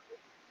vacation home.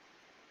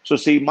 So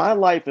see, my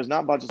life is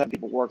not about just having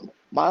people work.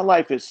 My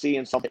life is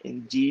seeing something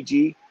in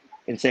Gigi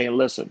and saying,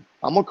 "Listen,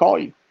 I'm gonna call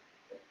you.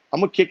 I'm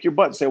gonna kick your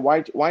butt and say,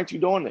 why aren't you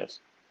doing this?"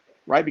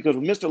 Right? Because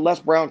when Mr. Les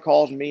Brown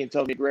calls me and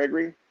tells me,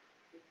 "Gregory,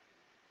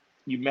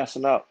 you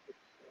messing up."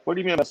 "What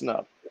do you mean I'm messing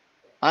up?"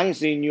 "I ain't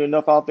seen you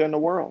enough out there in the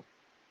world."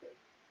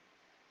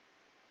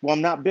 "Well,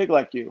 I'm not big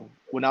like you."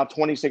 Well, now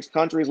 26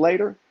 countries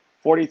later,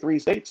 43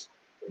 states,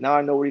 now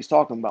I know what he's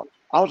talking about.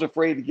 I was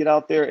afraid to get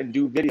out there and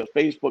do videos,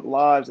 Facebook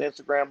Lives,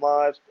 Instagram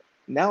Lives.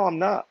 Now I'm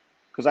not,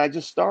 because I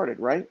just started,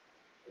 right?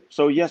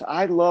 So yes,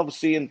 I love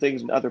seeing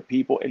things in other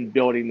people and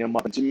building them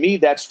up. And to me,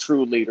 that's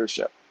true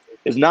leadership,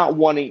 is not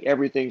wanting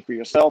everything for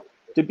yourself,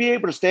 to be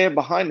able to stand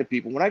behind the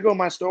people. When I go in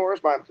my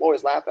stores, my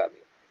employees laugh at me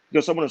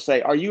because someone will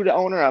say, "Are you the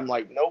owner?" I'm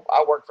like, "Nope,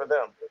 I work for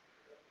them."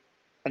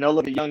 And they'll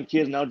look at young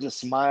kids and they'll just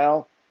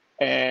smile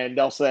and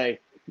they'll say,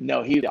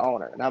 "No, he's the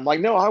owner." And I'm like,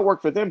 "No, I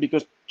work for them,"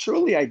 because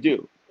truly I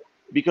do.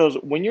 Because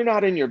when you're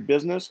not in your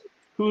business,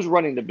 who's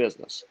running the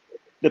business?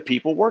 The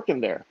people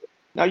working there.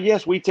 Now,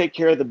 yes, we take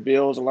care of the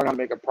bills and learn how to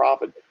make a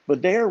profit,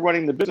 but they're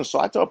running the business.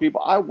 So I tell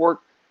people I work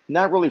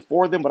not really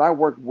for them, but I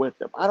work with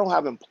them. I don't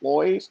have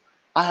employees,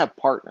 I have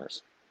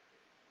partners.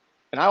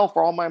 And I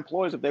offer all my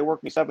employees, if they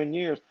work me 7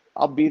 years,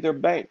 I'll be their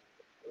bank.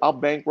 I'll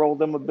bankroll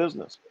them a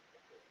business.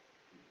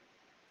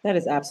 That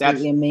is That's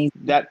absolutely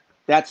amazing.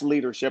 that's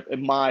leadership.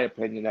 In my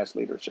opinion, that's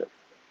leadership.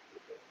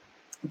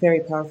 Very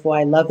powerful.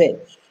 I love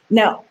it.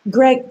 Now,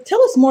 Greg,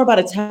 tell us more about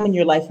a time in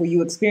your life where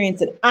you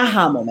experienced an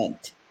aha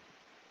moment.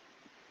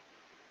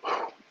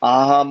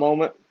 Aha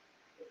moment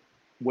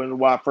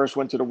when I first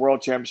went to the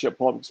World Championship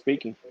public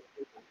speaking.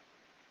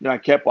 I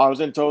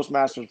was in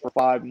Toastmasters for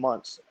 5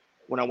 months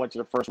when I went to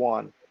the first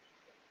one.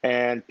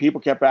 And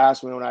people kept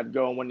asking me when I'd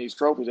go and win these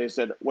trophies. They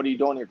said, "What are you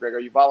doing here, Greg? Are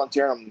you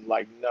volunteering?" I'm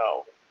like,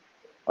 "No."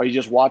 "Are you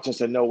just watching?" I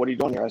said, "No." "What are you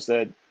doing here?" I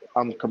said,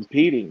 "I'm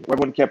competing."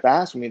 Everyone kept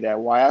asking me that.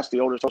 Well, I asked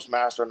the oldest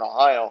Toastmaster in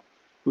Ohio,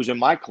 who's in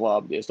my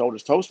club, it's the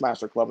oldest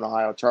Toastmaster club in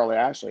Ohio, Charlie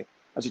Ashley.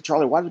 I said,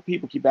 "Charlie, why do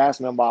people keep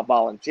asking me about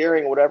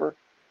volunteering or whatever?"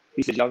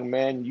 He said, "Young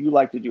man, you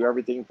like to do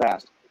everything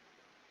fast.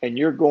 And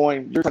you're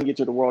trying to get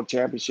to the World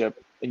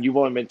Championship, and you've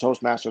only been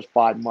Toastmasters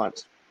 5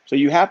 months. So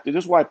you have to,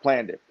 this is why I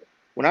planned it.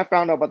 When I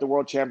found out about the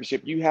World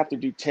Championship, you have to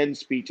do 10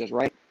 speeches,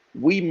 right?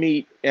 We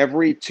meet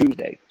every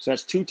Tuesday. So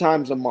that's 2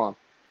 times a month.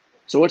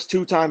 So it's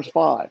 2 times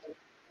 5.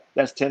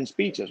 That's 10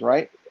 speeches,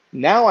 right?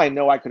 Now I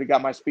know I could have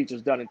got my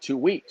speeches done in 2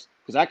 weeks,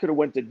 because I could have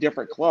went to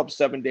different clubs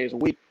 7 days a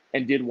week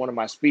and did one of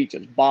my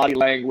speeches. Body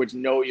language,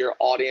 know your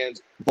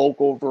audience,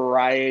 vocal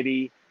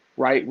variety,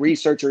 right?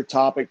 Research your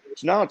topic.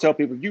 So now I tell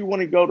people, if you want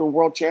to go to a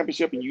World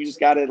Championship and you just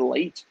got it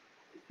late,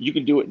 you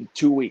can do it in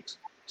 2 weeks.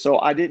 So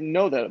I didn't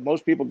know that.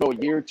 Most people go a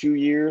year, 2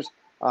 years.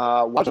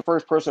 I was the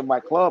first person in my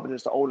club, and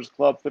it's the oldest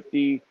club,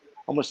 50,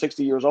 almost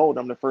 60 years old.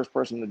 I'm the first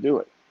person to do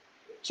it.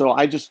 So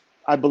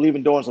I believe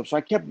in doing stuff. So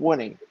I kept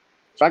winning.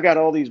 So I got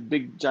all these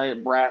big,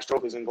 giant brass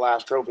trophies and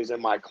glass trophies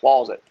in my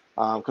closet,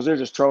 because they're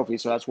just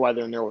trophies. So that's why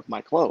they're in there with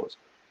my clothes.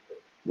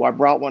 Well, I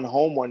brought one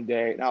home one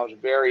day, and I was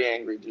very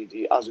angry,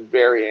 Gigi. I was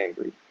very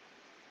angry.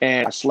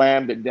 And I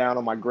slammed it down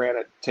on my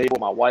granite table.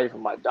 My wife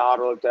and my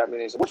daughter looked at me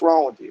and they said, "What's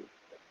wrong with you?"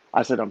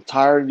 I said, "I'm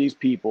tired of these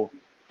people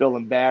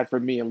feeling bad for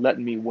me and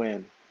letting me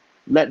win.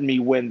 Letting me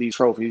win these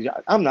trophies.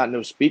 I'm not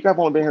no speaker. I've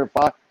only been here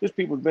 5. These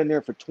people have been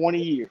there for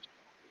 20 years.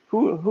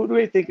 Who do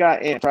they think I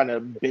am, trying to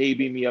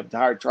baby me up,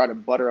 tired, trying to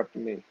butter up to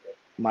me?"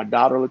 My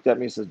daughter looked at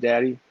me and says,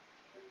 "Daddy,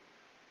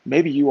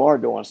 maybe you are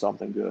doing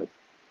something good.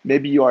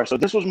 Maybe you are." So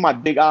this was my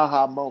big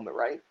aha moment,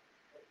 right?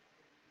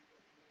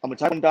 I'm a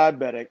type 1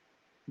 diabetic.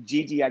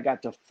 Gigi, I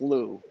got the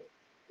flu.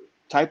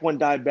 Type 1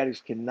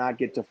 diabetics cannot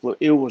get the flu.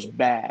 It was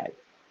bad.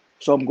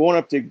 So I'm going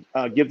up to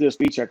give this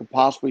speech. I could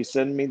possibly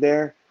send me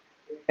there.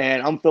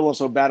 And I'm feeling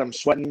so bad, I'm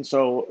sweating.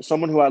 So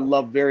someone who I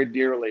love very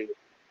dearly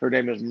Her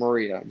name is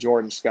Maria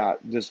Jordan Scott.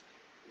 Just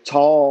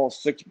tall,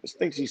 I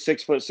think she's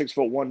 6',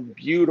 6'1",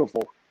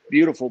 beautiful,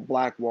 beautiful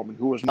black woman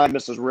who was my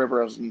Mrs.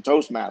 Rivers in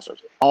Toastmasters.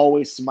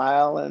 Always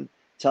smiling,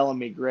 telling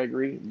me,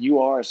 Gregory, you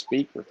are a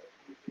speaker.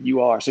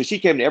 You are. So she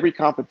came to every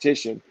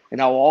competition,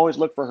 and I will always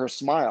look for her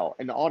smile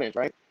in the audience,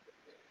 right?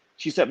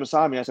 She sat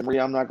beside me. I said,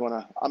 Maria, I'm not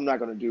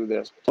gonna do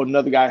this. So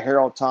another guy,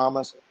 Harold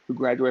Thomas, who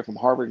graduated from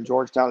Harvard and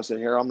Georgetown, I said,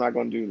 Harold, I'm not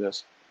gonna do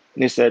this.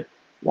 And they said,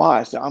 why?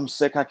 I said, I'm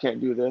sick. I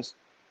can't do this.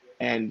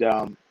 And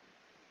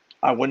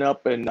I went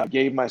up and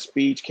gave my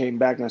speech, came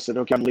back, and I said,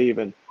 okay, I'm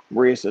leaving.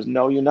 Maria says,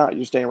 no, you're not.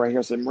 You're staying right here.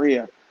 I said,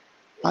 Maria,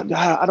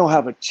 I don't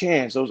have a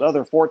chance. Those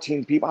other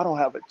 14 people, I don't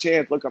have a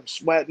chance. Look, I'm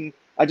sweating.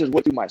 I just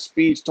went through my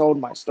speech, told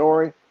my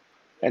story.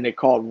 And they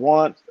called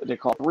one, they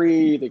called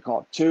three, they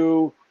called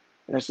two.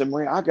 And I said,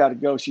 Maria, I got to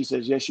go. She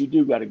says, yes, you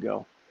do got to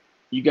go.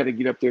 You got to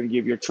get up there and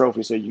give your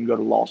trophy so you can go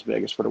to Las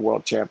Vegas for the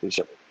World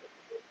Championship.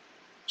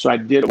 So I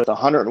did it with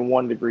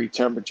 101 degree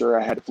temperature.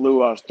 I had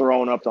flu. I was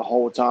throwing up the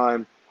whole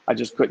time. I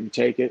just couldn't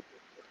take it.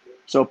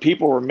 So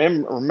people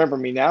remember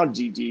me now,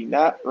 Gigi,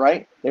 not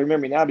right. They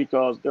remember me now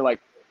because they're like,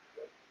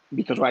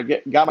 because when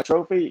I got my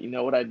trophy, you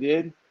know what I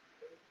did?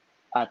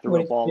 I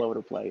threw up all over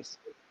the place.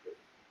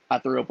 I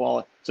threw up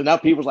all. So now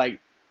people's like,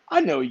 I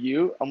know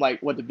you. I'm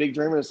like, what, the big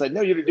dreamer? They said,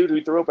 no, you're the dude who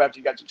threw up after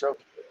you got your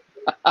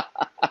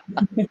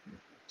trophy.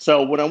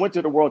 So when I went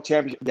to the World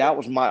Championship, that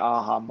was my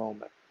aha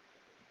moment.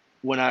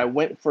 When I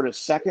went for the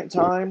second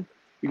time,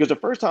 because the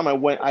first time I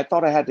went, I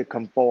thought I had to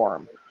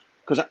conform.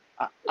 Because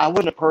I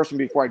wasn't a person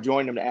before I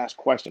joined them to ask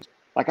questions.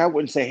 Like I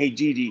wouldn't say, hey,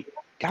 Gigi,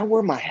 can I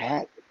wear my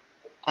hat?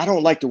 I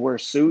don't like to wear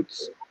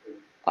suits.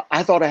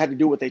 I thought I had to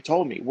do what they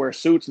told me, wear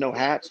suits, no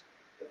hats.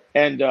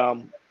 And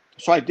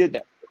so I did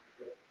that.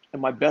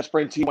 And my best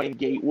friend, T. Wayne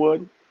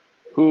Gatewood,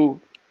 who,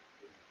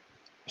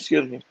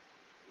 excuse me,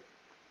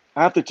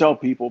 I have to tell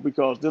people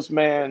because this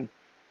man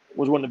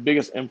was one of the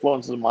biggest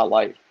influences in my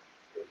life.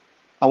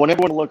 I want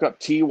everyone to look up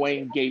T.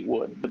 Wayne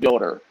Gatewood, the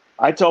builder.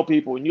 I tell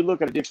people, when you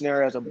look at a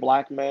dictionary as a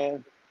black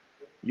man,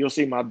 you'll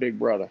see my big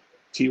brother,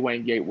 T.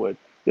 Wayne Gatewood.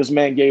 This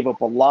man gave up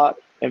a lot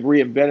and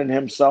reinvented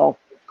himself,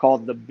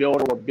 called the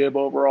builder with bib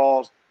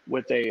overalls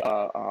with a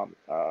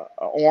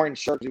orange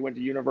shirt. He went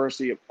to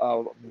University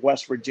of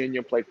West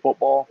Virginia, played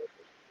football.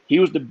 He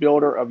was the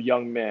builder of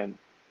young men,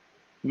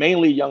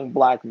 mainly young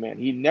black men.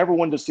 He never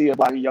wanted to see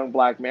a young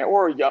black man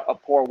or a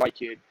poor white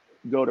kid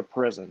go to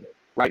prison,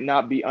 right?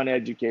 Not be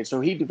uneducated. So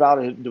he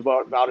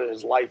devoted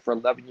his life for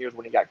 11 years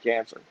when he got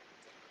cancer.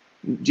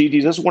 Gigi,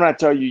 this is when I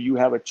tell you, you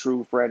have a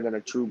true friend and a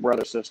true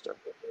brother, sister.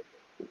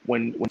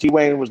 When T.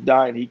 Wayne was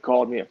dying, he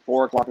called me at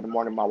 4 o'clock in the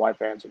morning. My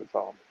wife answered the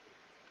phone.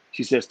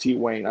 She says, T.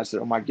 Wayne. I said,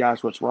 oh my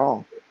gosh, what's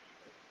wrong?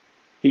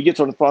 He gets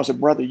on the phone and said,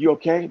 brother, you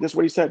okay? This is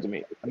what he said to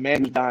me. A man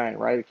who's dying,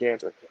 right, of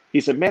cancer.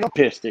 He said, man, I'm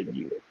pissed at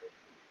you.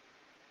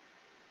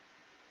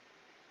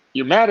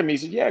 You're mad at me? He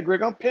said, yeah,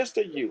 Greg, I'm pissed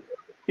at you.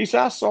 He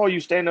said, I saw you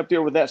stand up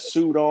there with that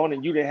suit on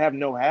and you didn't have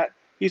no hat.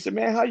 He said,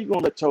 man, how you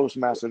going to let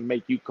Toastmasters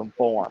make you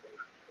conform?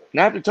 And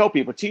I have to tell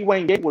people, T.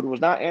 Wayne Gatewood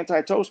was not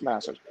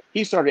anti-Toastmasters.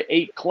 He started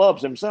 8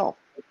 clubs himself.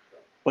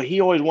 But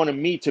he always wanted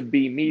me to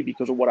be me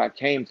because of what I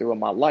came through in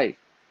my life.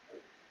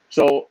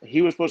 So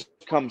he was supposed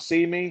to come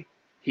see me.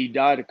 He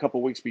died a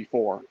couple weeks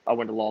before I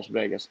went to Las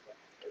Vegas.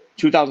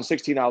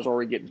 2016, I was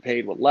already getting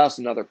paid with less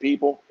than other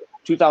people.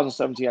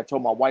 2017, I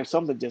told my wife,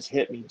 something just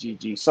hit me,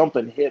 Gigi.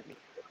 Something hit me.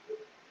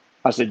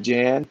 I said,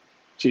 Jan?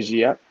 She said,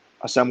 yep.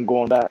 I said, I'm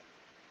going back.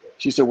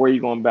 She said, where are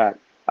you going back?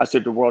 I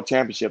said, the World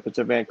Championship. It's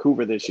in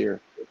Vancouver this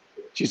year.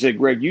 She said,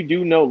 Greg, you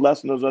do know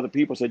less than those other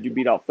people. Said you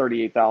beat out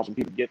 38,000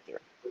 people to get there.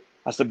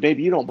 I said,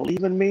 baby, you don't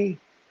believe in me?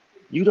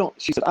 You don't?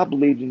 She said, I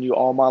believed in you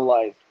all my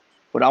life,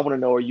 but I want to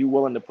know, are you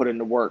willing to put in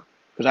the work?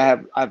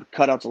 Because I've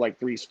cut out to like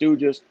 3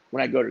 Stooges.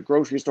 When I go to the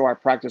grocery store, I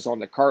practice on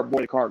the cart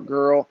boy, the cart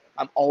girl.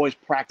 I'm always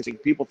practicing.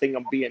 People think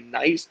I'm being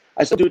nice.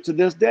 I still do it to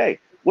this day.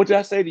 What did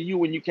I say to you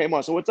when you came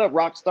on? So what's up,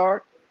 rock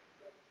star?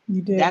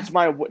 You did.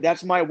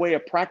 That's my way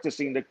of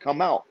practicing to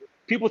come out.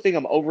 People think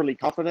I'm overly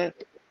confident.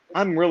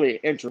 I'm really an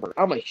introvert.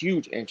 I'm a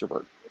huge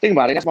introvert. Think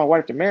about it. That's my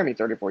wife to marry me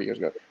 34 years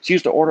ago. She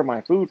used to order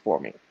my food for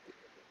me.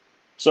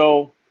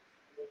 So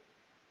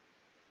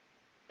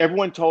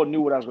everyone knew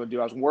what I was going to do.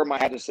 I was wearing my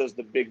hat that says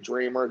The Big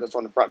Dreamer. That's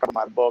on the front cover of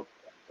my book.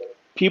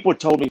 People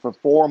told me for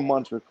 4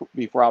 months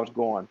before I was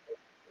going,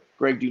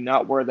 Greg, do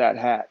not wear that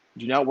hat.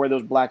 Do not wear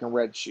those black and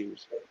red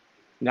shoes.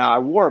 Now, I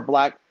wore a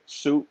black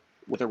suit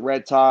with a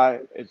red tie.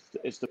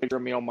 It's the picture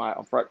of me on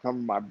front cover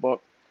of my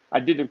book. I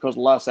did it because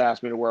Les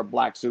asked me to wear a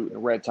black suit and a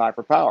red tie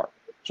for power.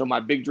 So my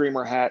Big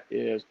Dreamer hat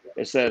it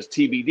says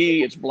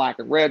TBD. It's black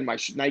and red. My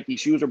Nike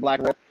shoes are black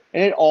and red.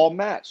 And it all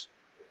matched.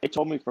 They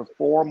told me for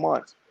 4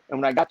 months. And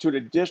when I got to the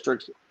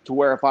districts to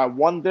where if I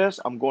won this,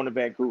 I'm going to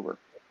Vancouver.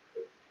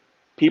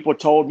 People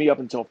told me up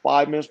until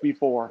 5 minutes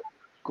before,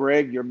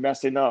 Greg, you're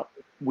messing up.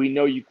 We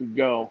know you could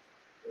go.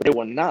 They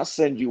will not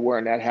send you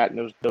wearing that hat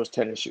and those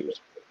tennis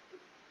shoes.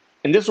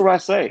 And this is what I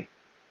say.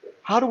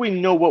 How do we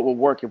know what will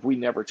work if we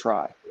never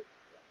try?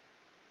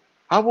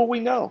 How will we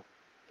know?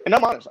 And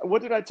I'm honest.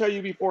 What did I tell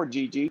you before,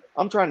 Gigi?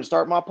 I'm trying to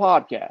start my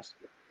podcast.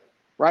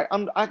 right?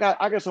 I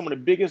got some of the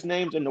biggest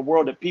names in the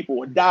world that people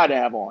would die to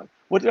have on.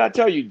 What did I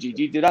tell you,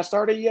 Gigi? Did I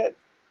start it yet?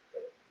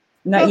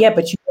 Not No. yet,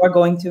 but you are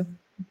going to.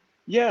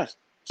 Yes.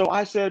 So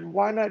I said,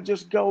 why not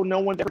just go? No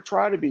one's ever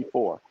tried it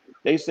before.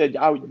 They said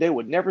they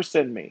would never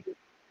send me.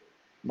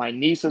 My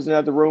niece is in the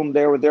other room.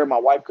 They were there. My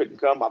wife couldn't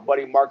come. My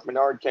buddy Mark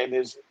Menard came.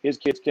 His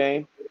kids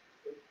came.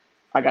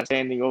 I got a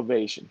standing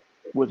ovation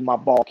with my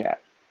ball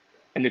cap.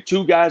 And the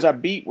two guys I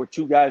beat were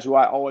two guys who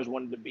I always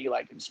wanted to be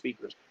like in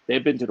speakers.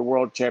 They've been to the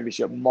World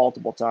Championship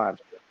multiple times.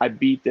 I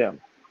beat them.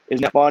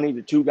 Isn't that funny?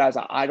 The two guys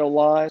I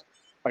idolized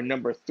are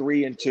number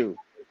 3 and 2,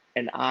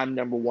 and I'm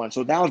number 1.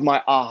 So that was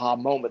my aha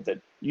moment that,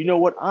 you know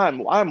what, I'm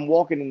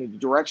walking in the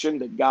direction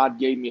that God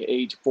gave me at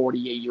age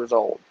 48 years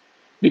old.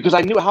 Because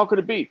I knew, how could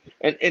it be?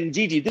 And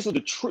Gigi, this is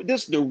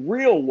the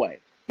real way.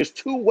 There's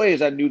 2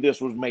 ways I knew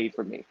this was made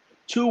for me.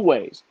 2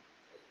 ways.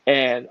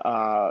 And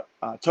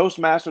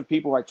Toastmasters,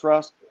 people I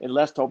trust, and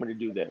Les told me to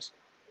do this.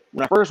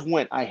 When I first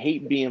went, I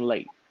hate being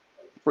late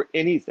for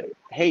anything.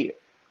 Hate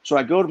it. So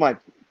I go to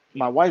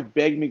my wife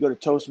begged me to go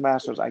to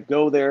Toastmasters. I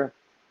go there.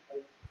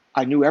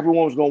 I knew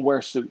everyone was going to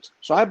wear suits.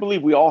 So I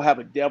believe we all have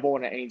a devil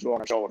and an angel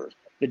on our shoulders.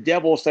 The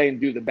devil is saying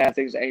do the bad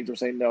things. The angel is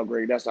saying, no,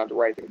 Greg, that's not the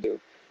right thing to do.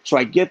 So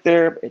I get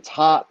there. It's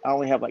hot. I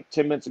only have like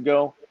 10 minutes to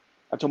go.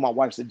 I told my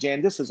wife, I said,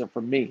 Jan, this isn't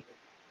for me.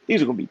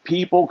 These are going to be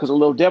people, because a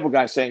little devil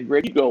guy saying,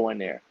 Greg, you go in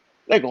there.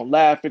 They're going to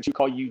laugh at you,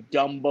 call you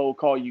Dumbo,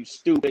 call you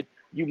stupid.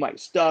 You might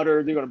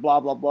stutter. They're going to blah,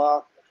 blah,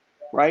 blah.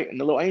 Right? And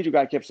the little angel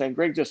guy kept saying,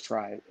 Greg, just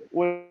try it.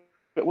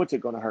 What's it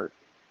going to hurt?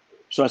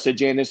 So I said,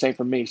 Jan, this ain't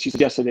for me. She said,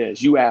 yes, it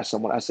is. You ask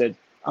someone. I said,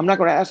 I'm not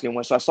going to ask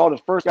anyone. So I saw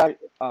this first guy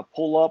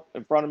pull up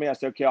in front of me. I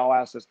said, okay, I'll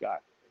ask this guy.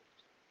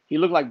 He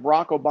looked like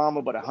Barack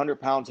Obama, but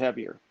 100 pounds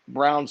heavier.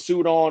 Brown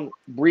suit on,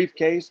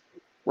 briefcase,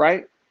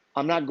 right?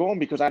 I'm not going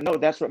because I know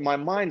that's what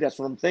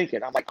I'm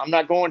thinking. I'm like, I'm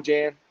not going,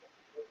 Jan.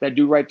 That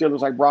dude right there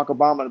looks like Barack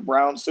Obama in a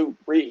brown suit.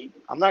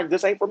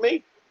 This ain't for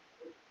me.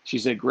 She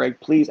said, Greg,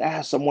 please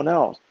ask someone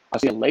else. I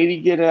see a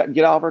lady get out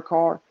of her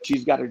car.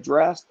 She's got her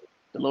dressed.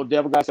 The little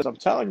devil guy says, I'm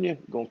telling you,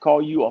 I'm going to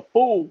call you a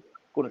fool.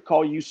 Going to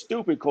call you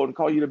stupid. Going to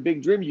call you the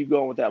big dream you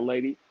going with that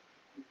lady.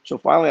 So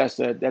finally I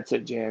said, that's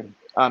it, Jan.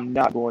 I'm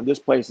not going. This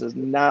place is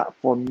not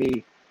for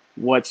me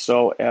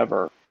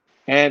whatsoever.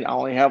 And I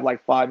only have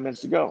like 5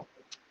 minutes to go.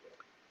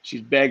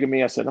 She's begging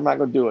me. I said, I'm not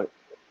going to do it.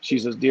 She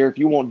says, dear, if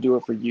you won't do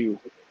it for you,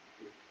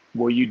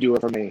 will you do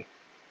it for me?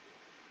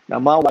 Now,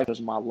 my wife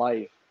is my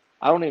life.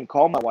 I don't even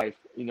call my wife.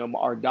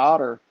 Our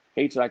daughter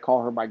hates that I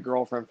call her my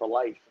girlfriend for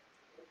life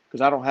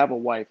because I don't have a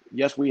wife.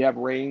 Yes, we have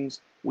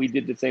rings. We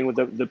did the thing with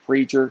the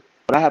preacher,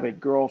 but I have a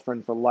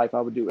girlfriend for life.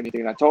 I would do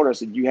anything. And I told her, I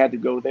said, you had to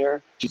go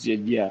there? She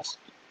said, yes,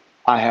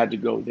 I had to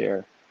go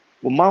there.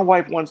 When my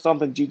wife wants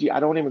something, Gigi, I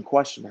don't even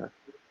question her.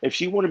 If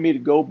she wanted me to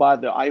go by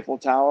the Eiffel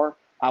Tower,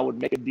 I would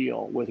make a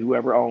deal with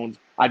whoever owns.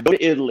 I'd go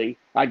to Italy.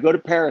 I'd go to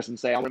Paris and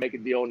say, I want to make a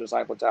deal in this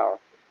Eiffel Tower.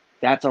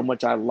 That's how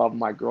much I love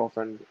my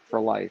girlfriend for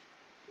life.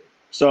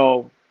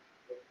 So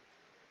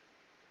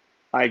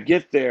I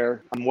get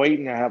there. I'm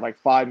waiting. I have like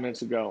 5 minutes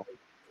to go.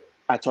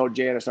 I told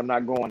Janice I'm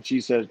not going.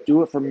 She says,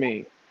 do it for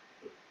me.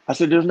 I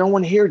said, there's no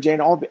one here,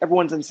 Jane.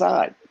 Everyone's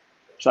inside.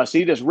 So I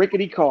see this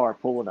rickety car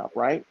pulling up,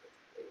 right?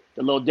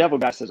 The little devil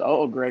guy says,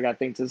 oh, Greg, I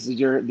think this is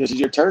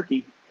your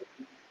turkey.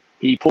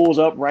 He pulls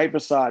up right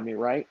beside me,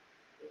 right?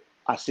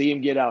 I see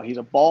him get out. He's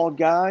a bald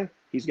guy.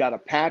 He's got a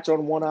patch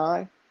on one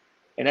eye.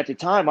 And at the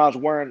time, I was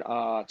wearing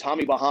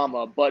Tommy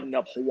Bahama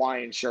button-up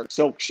Hawaiian shirt,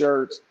 silk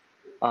shirts,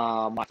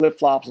 my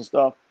flip-flops and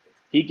stuff.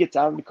 He gets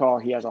out of the car.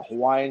 He has a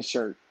Hawaiian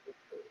shirt,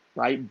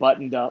 right,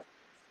 buttoned up.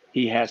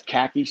 He has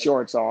khaki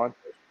shorts on,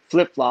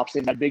 flip-flops,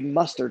 and that big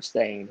mustard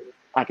stain.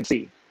 I can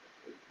see.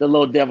 The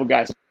little devil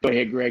guy says, go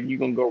ahead, Greg. You're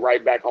going to go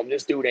right back home.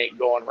 This dude ain't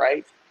going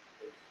right.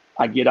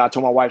 I get out. I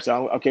told my wife,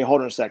 okay,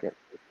 hold on a second.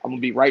 I'm going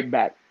to be right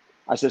back.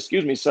 I said,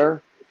 excuse me,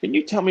 sir. Can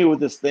you tell me what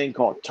this thing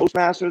called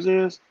Toastmasters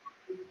is?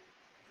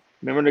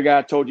 Remember the guy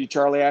I told you,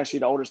 Charlie Ashley,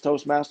 the oldest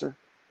Toastmaster?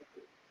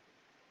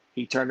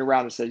 He turned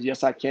around and said,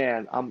 yes, I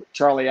can. I'm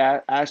Charlie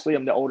Ashley.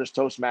 I'm the oldest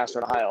Toastmaster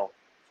in Ohio.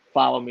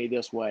 Follow me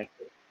this way.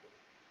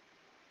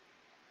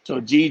 So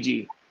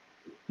Gigi,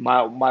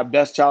 my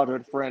best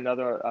childhood friend,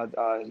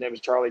 his name is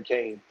Charlie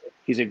Kane.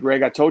 He said,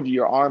 Greg, I told you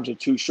your arms are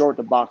too short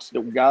to box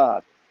with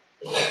God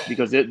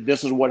because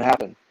this is what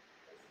happened.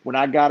 When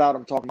I got out,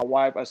 I'm talking to my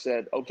wife. I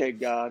said, okay,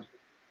 God,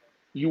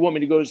 you want me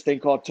to go to this thing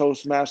called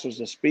Toastmasters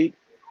to speak?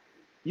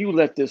 You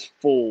let this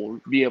fool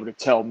be able to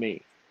tell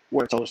me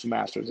where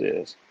Toastmasters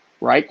is,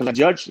 right? Because I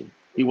judged him.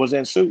 He was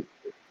in suit.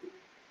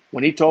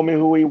 When he told me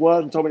who he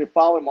was and told me to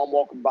follow him, I'm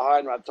walking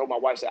behind him. I told my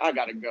wife, I said, I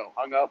got to go.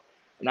 Hung up.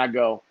 And I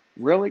go,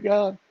 really,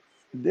 God?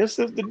 This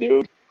is the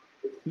dude?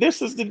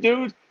 This is the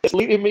dude that's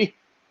leading me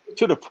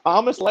to the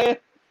promised land?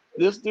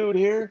 This dude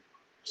here?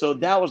 So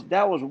that was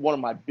one of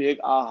my big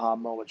aha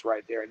moments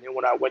right there. And then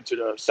when I went to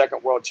the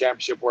second World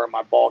Championship wearing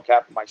my ball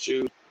cap and my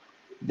shoes,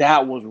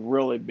 that was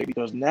really big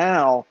because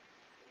now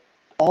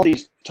all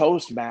these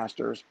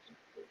Toastmasters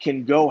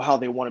can go how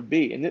they want to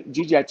be. And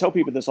Gigi, I tell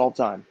people this all the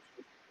time.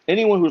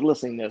 Anyone who's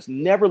listening to this,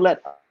 never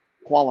let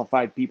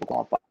qualified people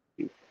qualify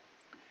you.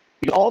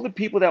 Because all the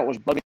people that was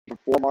bugging me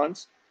for 4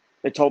 months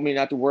that told me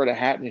not to wear the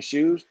hat and the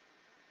shoes,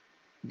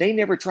 they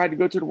never tried to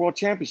go to the world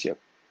championship.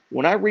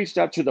 When I reached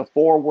out to the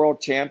 4 world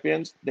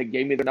champions that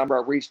gave me the number,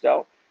 I reached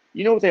out.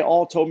 You know what they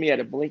all told me at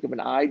a blink of an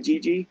eye,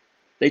 Gigi?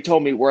 They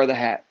told me, wear the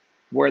hat,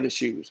 wear the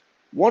shoes.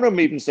 One of them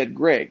even said,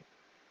 Greg,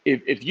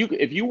 if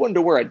you wanted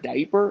to wear a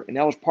diaper and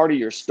that was part of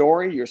your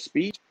story, your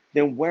speech,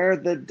 then wear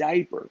the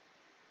diaper.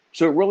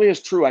 So it really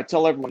is true. I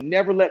tell everyone,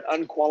 never let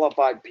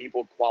unqualified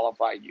people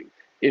qualify you.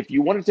 If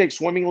you want to take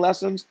swimming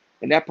lessons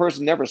and that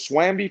person never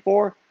swam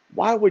before,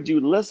 why would you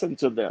listen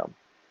to them?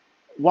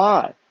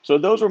 Why? So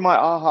those are my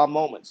aha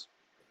moments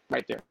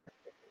right there.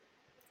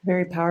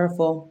 Very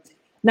powerful.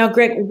 Now,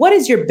 Greg, what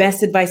is your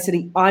best advice to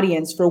the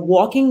audience for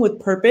walking with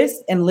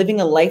purpose and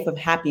living a life of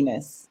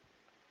happiness?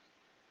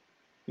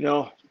 You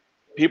know,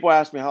 people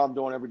ask me how I'm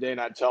doing every day, and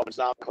I tell them it's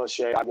not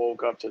cliche. I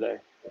woke up today.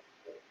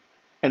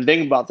 And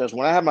think about this.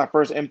 When I had my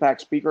first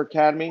Impact Speaker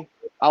Academy,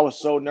 I was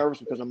so nervous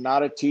because I'm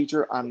not a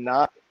teacher. I'm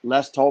not.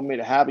 Les told me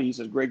to have it. He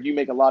says, Greg, you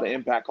make a lot of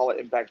impact. Call it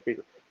Impact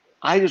Speaker.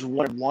 I just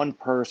wanted one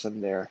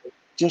person there.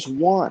 Just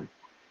one.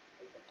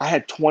 I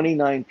had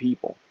 29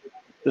 people.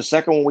 The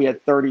second one, we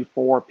had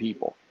 34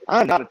 people.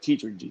 I'm not a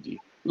teacher,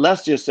 Gigi.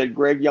 Les just said,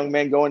 Greg, young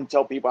man, go and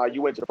tell people how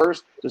you went to the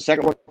first, the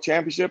second world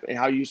championship, and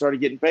how you started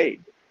getting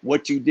paid.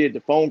 What you did, the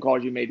phone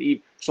calls you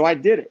made. So I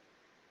did it.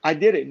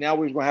 Now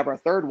we're going to have our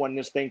third one,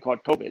 this thing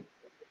called COVID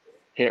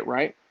hit,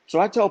 right? So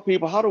I tell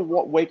people how to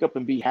wake up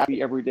and be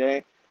happy every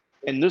day.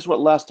 And this is what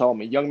Les told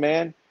me. Young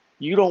man,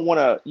 you don't want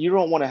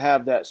to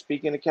have that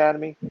speaking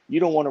academy. You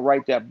don't want to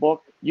write that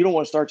book. You don't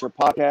want to start your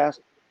podcast.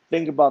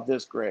 Think about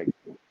this, Greg.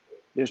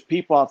 There's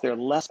people out there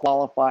less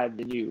qualified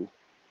than you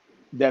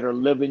that are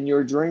living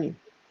your dream.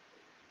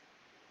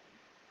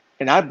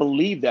 And I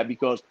believe that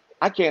because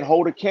I can't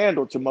hold a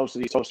candle to most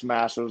of these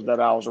Toastmasters that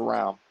I was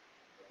around,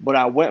 but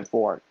I went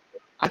for it.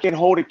 I can't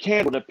hold a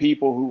candle to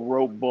people who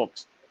wrote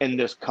books in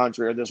this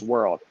country or this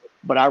world,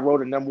 but I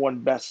wrote a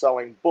 #1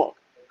 best-selling book,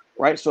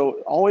 right? So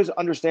always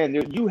understand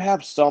that you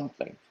have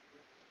something.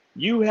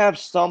 You have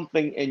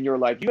something in your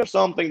life. You have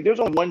something. There's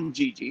only one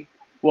Gigi.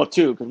 Well,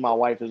 two, because my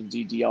wife is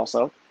Gigi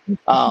also.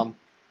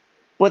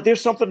 But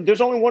there's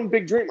only one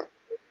big dreamer,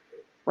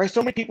 right?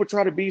 So many people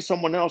try to be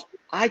someone else.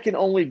 I can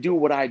only do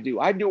what I do.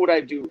 I do what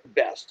I do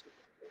best,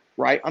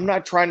 right? I'm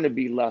not trying to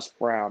be Les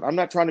Brown. I'm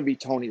not trying to be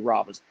Tony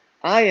Robbins.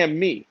 I am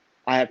me.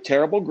 I have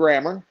terrible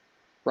grammar,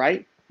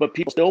 right? But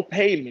people still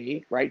pay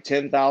me, right?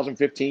 10,000,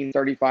 15,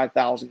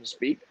 35,000 to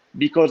speak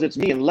because it's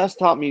me. And Les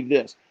taught me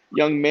this,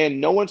 young man,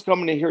 no one's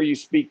coming to hear you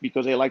speak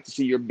because they like to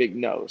see your big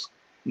nose.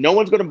 No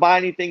one's going to buy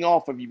anything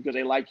off of you because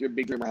they like your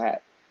big dreamer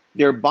hat.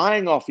 They're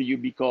buying off of you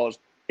because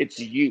it's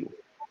you.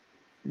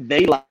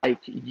 They like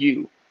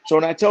you. So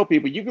when I tell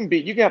people you can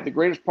have the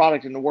greatest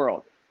product in the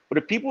world, but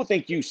if people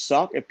think you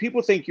suck, if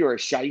people think you're a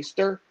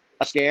shyster,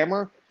 a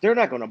scammer, they're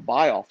not going to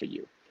buy off of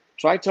you.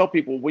 So I tell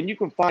people when you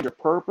can find your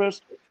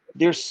purpose,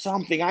 there's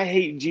something. I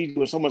hate Gigi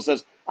when someone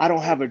says, I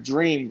don't have a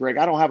dream, Greg.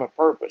 I don't have a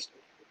purpose.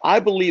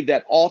 I believe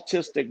that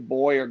autistic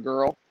boy or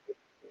girl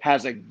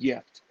has a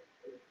gift.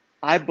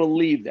 I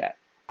believe that.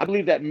 I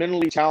believe that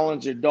mentally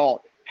challenged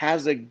adult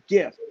has a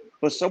gift,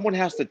 but someone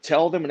has to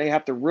tell them and they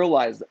have to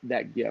realize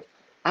that gift.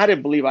 I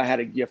didn't believe I had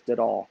a gift at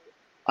all.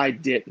 I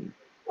didn't.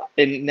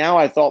 And now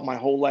I thought my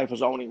whole life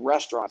was owning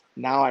restaurants.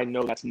 Now I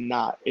know that's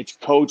not. It's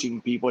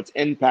coaching people. It's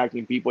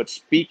impacting people. It's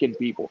speaking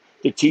people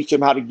to teach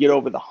them how to get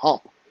over the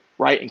hump,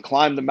 right? And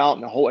climb the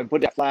mountain and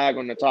put that flag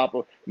on the top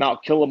of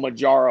Mount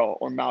Kilimanjaro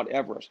or Mount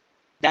Everest.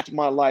 That's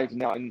my life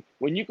now. And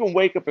when you can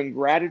wake up in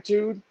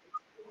gratitude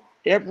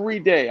every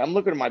day, I'm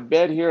looking at my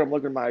bed here. I'm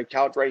looking at my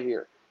couch right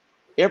here.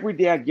 Every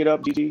day I get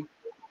up, Gigi,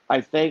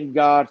 I thank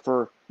God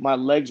for my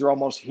legs are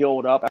almost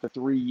healed up after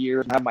 3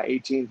 years. I have my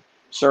 18th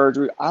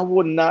surgery. I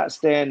would not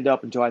stand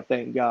up until I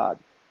thank God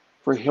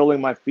for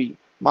healing my feet.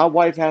 My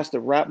wife has to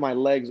wrap my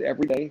legs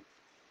every day.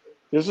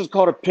 This is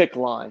called a PICC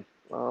line.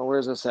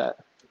 Where's this at?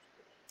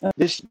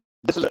 This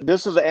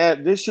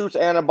shoots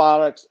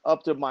antibiotics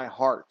up to my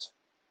heart.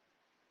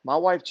 My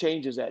wife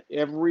changes that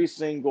every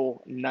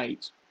single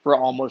night for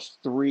almost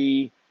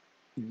 3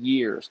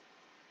 years.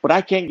 But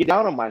I can't get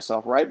down on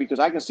myself, right? Because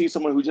I can see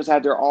someone who just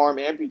had their arm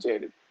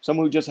amputated,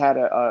 someone who just had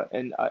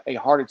a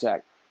heart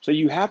attack. So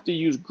you have to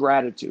use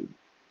gratitude.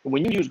 And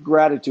when you use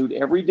gratitude,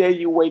 every day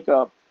you wake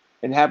up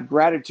and have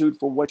gratitude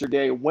for what your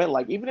day went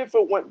like, even if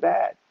it went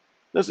bad.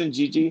 Listen,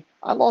 Gigi,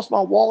 I lost my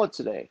wallet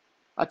today.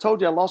 I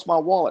told you I lost my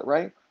wallet,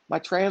 right? My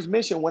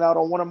transmission went out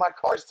on one of my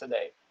cars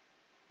today.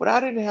 But I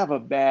didn't have a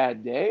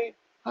bad day.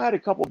 I had a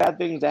couple bad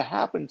things that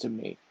happened to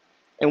me.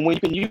 And when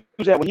you can use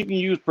that, when you can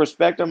use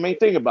perspective, I mean,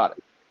 think about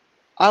it.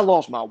 I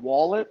lost my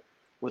wallet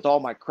with all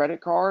my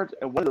credit cards,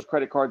 and one of those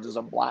credit cards is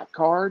a black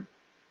card.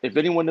 If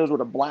anyone knows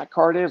what a black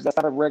card is, that's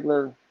not a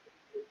regular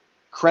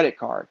credit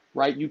card,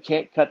 right? You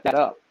can't cut that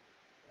up.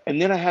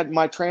 And then I had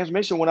my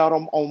transmission went out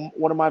on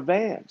one of my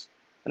vans,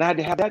 and I had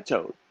to have that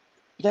towed.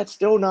 But that's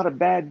still not a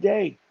bad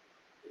day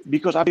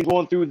because I've been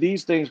going through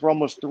these things for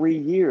almost 3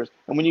 years.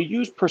 And when you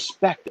use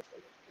perspective,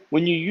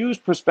 when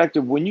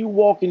you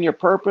walk in your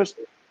purpose,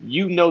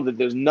 you know that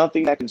there's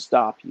nothing that can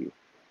stop you.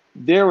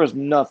 There is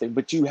nothing,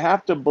 but you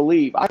have to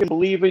believe. I can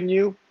believe in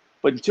you,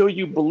 but until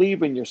you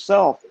believe in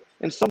yourself,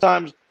 and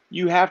sometimes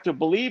you have to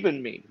believe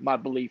in me, my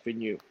belief in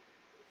you,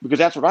 because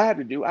that's what I had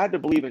to do. I had to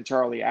believe in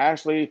Charlie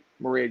Ashley,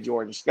 Maria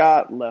Jordan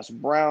Scott, Les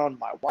Brown,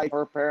 my wife,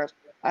 her parents.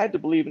 I had to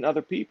believe in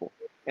other people.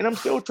 And I'm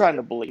still trying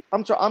to believe.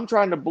 I'm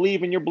trying to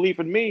believe in your belief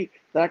in me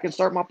that I can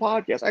start my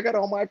podcast. I got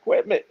all my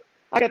equipment.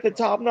 I got the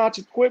top-notch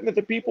equipment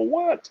that people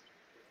want.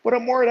 But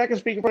I'm worried I can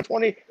speak in front of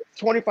 20,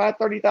 25,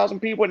 30,000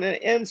 people in an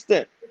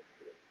instant.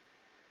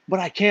 But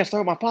I can't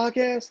start my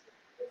podcast,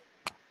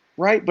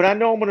 right? But I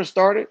know I'm going to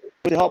start it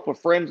with the help of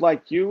friends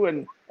like you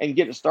and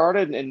get it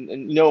started. And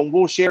you know,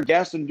 we'll share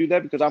guests and do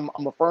that because I'm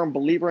a firm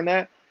believer in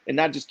that and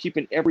not just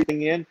keeping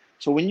everything in.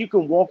 So when you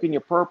can walk in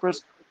your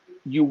purpose,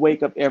 you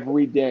wake up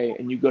every day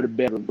and you go to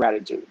bed with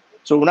gratitude.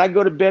 So when I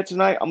go to bed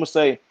tonight, I'm going to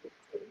say,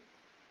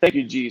 thank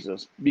you,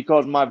 Jesus,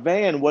 because my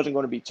van wasn't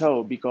going to be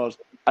towed because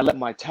I let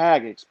my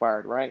tag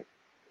expired, right?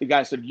 The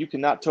guy said, you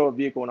cannot tow a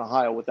vehicle in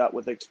Ohio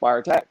with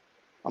expired tag.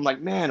 I'm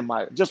like, man,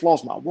 I just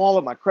lost my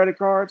wallet, my credit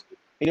cards.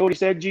 And you know what he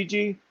said,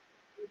 Gigi?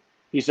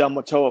 He said, I'm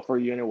going to tow it for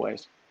you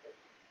anyways.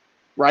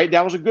 Right?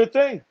 That was a good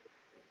thing.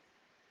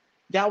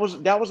 That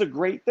was a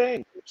great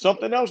thing.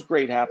 Something else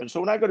great happened. So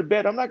when I go to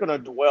bed, I'm not going to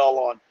dwell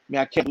on,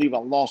 man, I can't believe I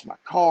lost my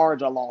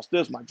cards. I lost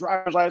this, my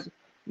driver's license.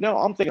 No,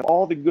 I'm thinking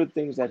all the good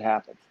things that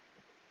happened.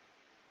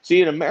 See,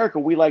 in America,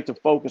 we like to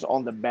focus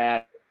on the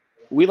bad.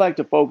 We like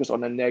to focus on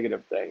the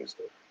negative things.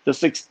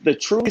 The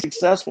truly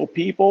successful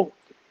people,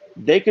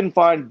 they can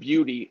find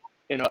beauty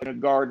in a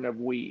garden of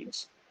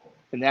weeds.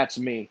 And that's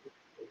me.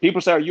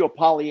 People say, are you a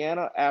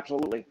Pollyanna?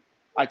 Absolutely.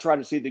 I try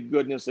to see the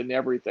goodness in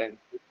everything.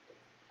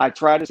 I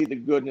try to see the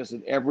goodness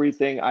in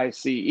everything I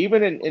see,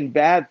 even in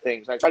bad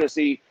things. I try to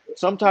see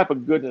some type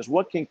of goodness.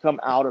 What can come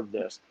out of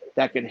this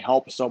that can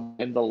help someone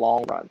in the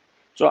long run?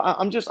 So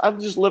I'm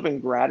just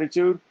living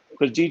gratitude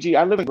because Gigi,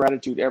 I live in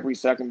gratitude every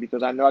second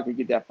because I know I could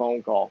get that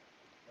phone call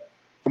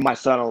from my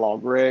son-in-law,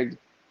 Greg,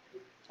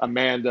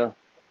 Amanda,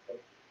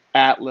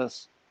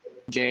 Atlas,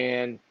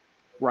 Jan,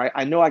 right?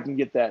 I know I can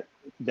get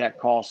that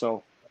call.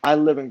 So I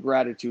live in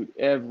gratitude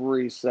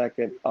every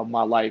second of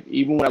my life,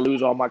 even when I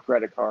lose all my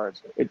credit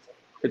cards.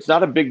 It's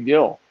not a big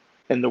deal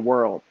in the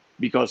world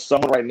because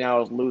someone right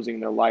now is losing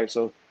their life.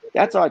 So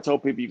that's how I tell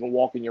people you can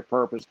walk in your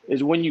purpose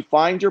is when you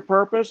find your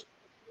purpose,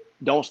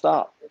 don't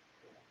stop.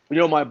 You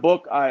know, my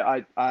book,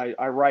 I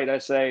write, I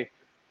say,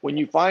 when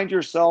you find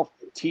yourself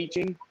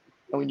teaching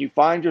and when you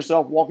find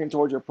yourself walking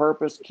towards your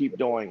purpose, keep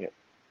doing it.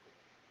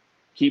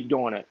 Keep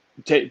doing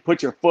it.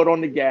 Put your foot on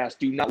the gas.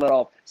 Do not let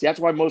off. See, that's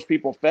why most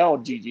people fail,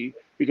 Gigi,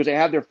 because they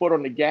have their foot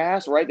on the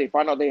gas, right? They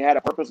find out they had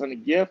a purpose and a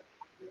gift,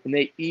 and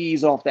they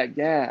ease off that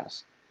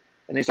gas.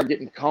 And they start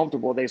getting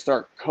comfortable. They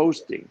start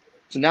coasting.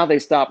 So now they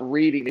stop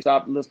reading. They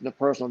stop listening to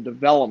personal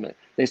development.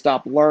 They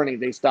stop learning.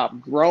 They stop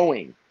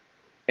growing.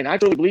 And I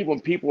truly believe when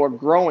people are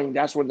growing,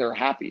 that's when they're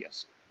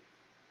happiest.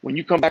 When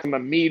you come back from a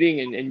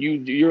meeting and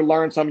you're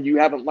learning something you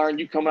haven't learned,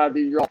 you come out of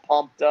there, you're all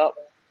pumped up.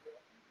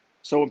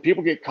 So when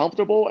people get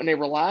comfortable and they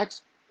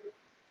relax,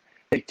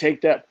 they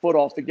take that foot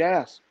off the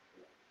gas.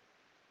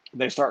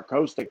 They start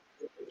coasting.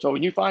 So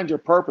when you find your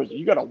purpose,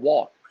 you got to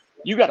walk.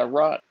 You got to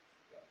run.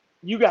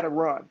 You got to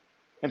run.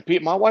 And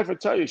my wife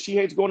would tell you, she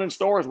hates going in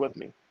stores with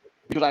me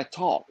because I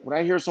talk. When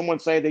I hear someone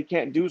say they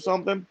can't do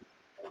something,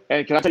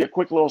 and can I tell you a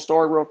quick little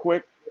story real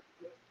quick?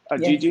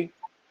 Yes. Gigi,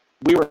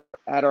 we were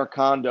at our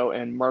condo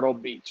in Myrtle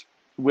Beach,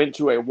 went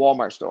to a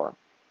Walmart store.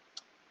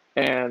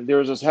 And there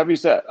was this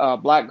heavyset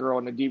black girl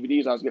in the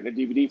DVDs. I was getting a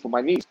DVD for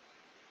my niece.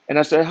 And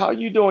I said, how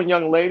you doing,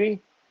 young lady?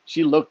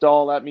 She looked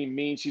all at me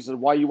mean. She said,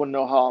 why you want to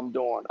know how I'm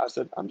doing? I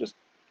said,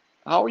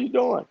 how are you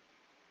doing?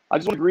 I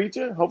just want to greet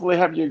you. Hopefully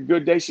have you a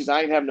good day. She said,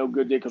 I ain't have no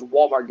good day because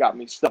Walmart got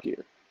me stuck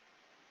here.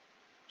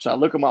 So I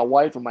look at my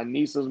wife and my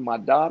nieces and my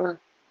daughter,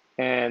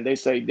 and they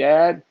say,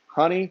 Dad,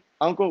 honey,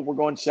 uncle, we're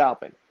going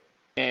shopping.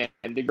 And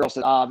the girl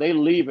said, they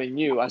leaving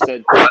you. I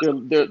said,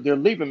 they're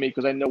leaving me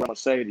because I know what I'm going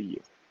to say to you.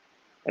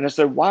 And I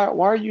said, why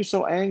are you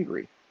so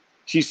angry?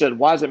 She said,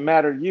 why does it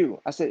matter to you?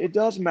 I said, it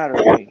does matter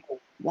to me.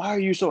 Why are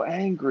you so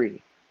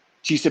angry?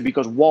 She said,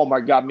 because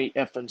Walmart got me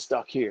effing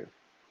stuck here.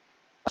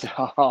 I said,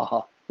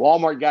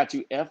 Walmart got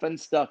you effing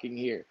stuck in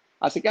here.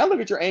 I said, can I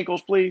look at your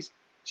ankles, please?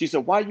 She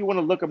said, why do you want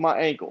to look at my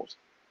ankles?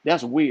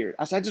 That's weird.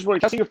 I said, I just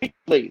want to see your feet,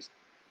 please.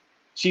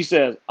 She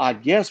says, I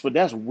guess, but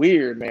that's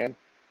weird, man.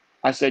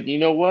 I said, you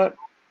know what?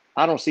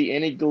 I don't see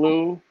any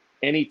glue,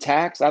 any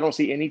tacks. I don't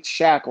see any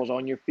shackles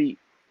on your feet.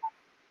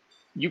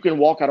 You can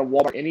walk out of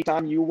Walmart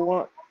anytime you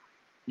want.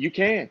 You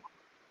can.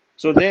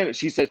 So then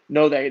she said,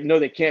 no,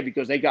 they can't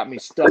because they got me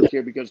stuck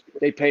here because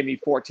they pay me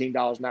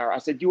 $14 an hour. I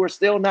said, you are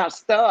still not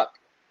stuck.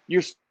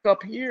 You're stuck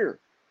up here.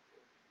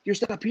 You're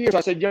stuck up here. So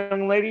I said,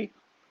 young lady,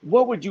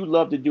 what would you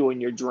love to do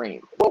in your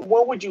dream?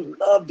 What would you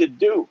love to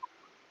do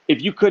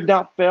if you could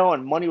not fail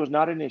and money was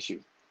not an issue?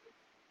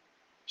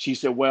 She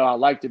said, well, I'd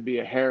like to be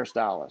a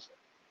hairstylist.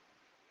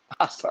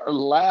 I started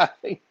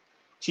laughing.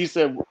 She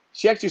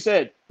actually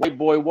said, wait,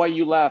 boy, what are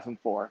you laughing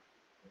for?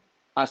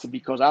 I said,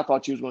 because I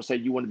thought you was going to say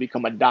you want to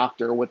become a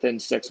doctor within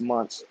 6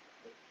 months.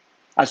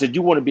 I said,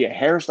 you want to be a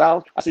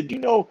hairstylist? I said, do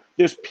you know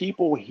there's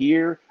people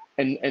here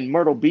in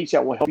Myrtle Beach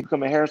that will help you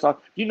become a hairstylist?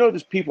 You know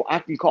there's people I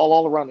can call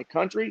all around the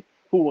country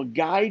who will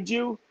guide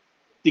you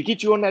to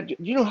get you on that.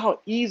 You know how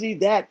easy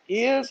that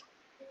is?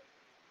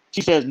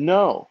 She says,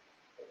 no.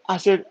 I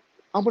said,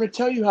 I'm going to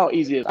tell you how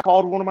easy it is. I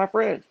called one of my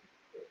friends.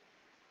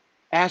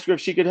 Asked her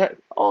if she could have.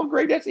 Oh,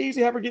 great. That's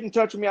easy. Have her get in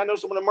touch with me. I know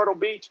someone in Myrtle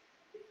Beach.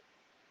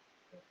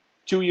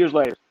 2 years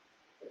later,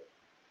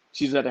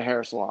 she's at a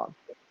hair salon.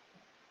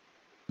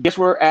 Guess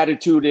where her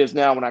attitude is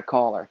now when I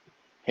call her?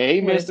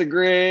 Hey, Mr.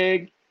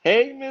 Greg.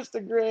 Hey,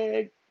 Mr.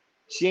 Greg.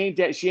 She ain't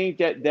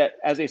that,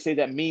 as they say,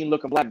 that mean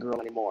looking black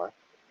girl anymore.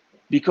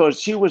 Because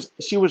she was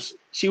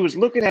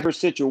looking at her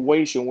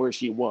situation where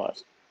she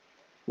was.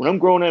 When I'm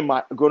growing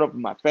up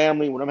in my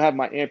family, when I'm having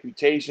my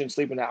amputation,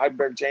 sleeping in a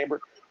hyperbaric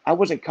chamber, I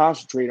wasn't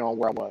concentrating on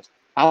where I was.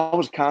 I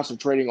was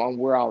concentrating on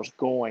where I was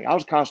going. I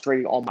was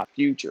concentrating on my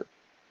future.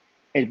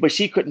 But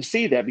she couldn't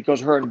see that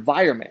because her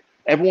environment.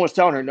 Everyone was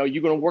telling her, no,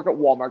 you're going to work at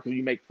Walmart because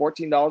you make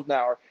 $14 an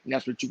hour, and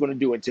that's what you're going to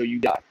do until you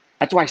die.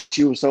 That's why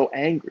she was so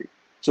angry.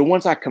 So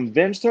once I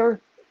convinced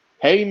her,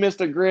 hey,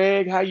 Mr.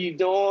 Greg, how you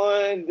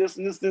doing? This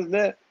and this and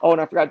that. Oh,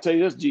 and I forgot to tell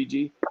you this,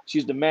 Gigi.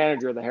 She's the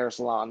manager of the hair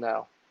salon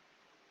now.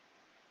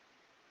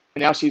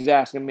 And now she's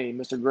asking me,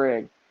 Mr.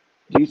 Greg,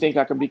 do you think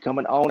I can become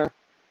an owner?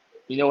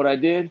 You know what I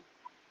did?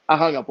 I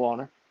hung up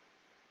on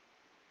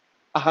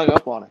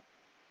her.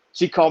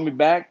 She called me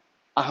back.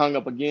 I hung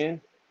up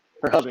again.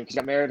 Her husband, she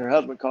got married. Her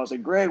husband called and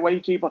said, Greg, why you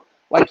keep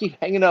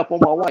hanging up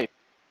on my wife?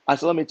 I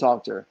said, let me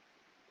talk to her.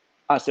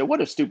 I said, what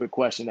a stupid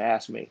question to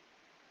ask me.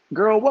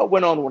 Girl, what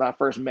went on when I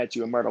first met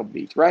you in Myrtle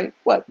Beach, right?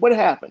 What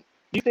happened?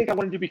 Do you think I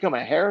wanted you to become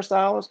a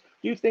hairstylist?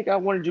 Do you think I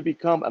wanted you to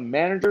become a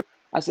manager?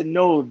 I said,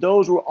 no,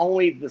 those were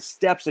only the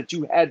steps that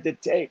you had to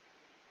take.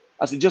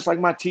 I said, just like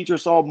my teacher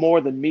saw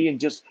more than me, and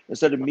just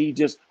instead of me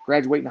just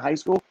graduating high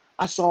school,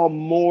 I saw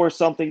more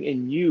something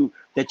in you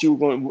that you were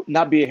going to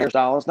not be a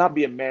hairstylist, not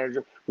be a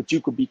manager, but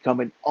you could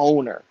become an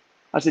owner.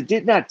 I said,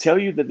 didn't I tell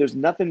you that there's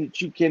nothing that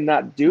you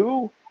cannot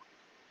do?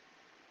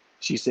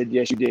 She said,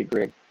 yes, you did,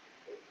 Greg.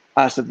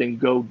 I said, then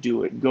go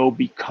do it. Go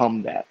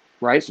become that,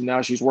 right? So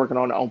now she's working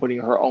on opening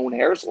her own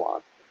hair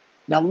salon.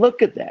 Now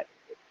look at that.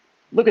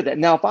 Look at that.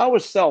 Now, if I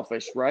was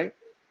selfish, right?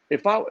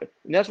 And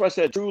that's why I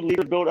said true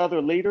leaders build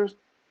other leaders.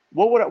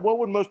 What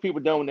would most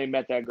people do when they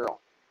met that girl?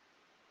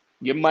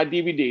 Give them my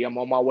DVD. I'm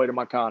on my way to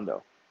my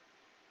condo.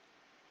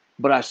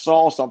 But I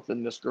saw something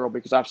in this girl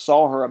because I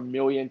saw her a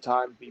million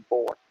times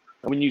before.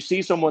 And when you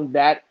see someone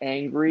that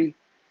angry,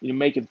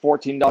 making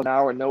 $14 an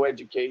hour and no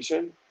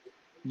education,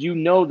 you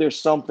know there's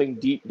something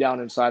deep down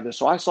inside there.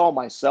 So I saw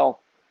myself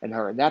in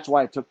her, and that's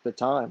why I took the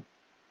time.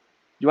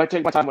 Do I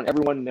take my time on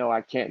everyone? No,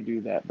 I can't do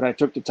that. But I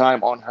took the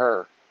time on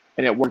her,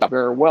 and it worked out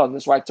very well. And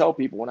that's why I tell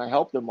people when I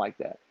help them like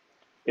that,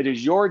 it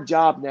is your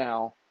job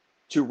now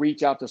to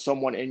reach out to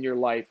someone in your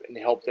life and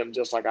help them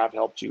just like I've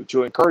helped you,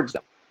 to encourage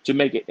them, to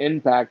make an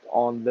impact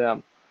on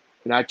them.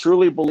 And I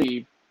truly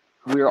believe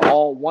we are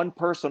all one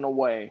person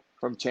away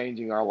from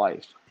changing our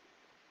life.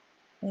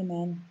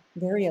 Amen.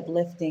 Very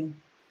uplifting.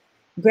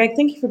 Greg,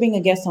 thank you for being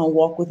a guest on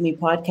Walk With Me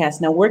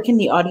podcast. Now, where can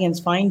the audience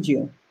find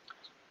you?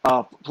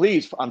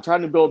 Please, I'm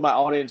trying to build my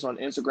audience on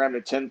Instagram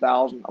to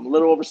 10,000. I'm a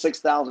little over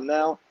 6,000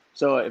 now.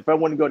 So if I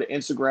want to go to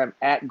Instagram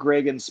at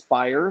Greg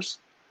Inspires,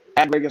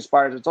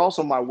 it's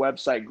also my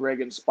website,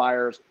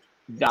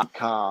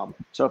 greginspires.com.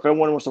 So if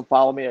anyone wants to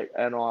follow me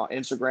on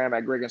Instagram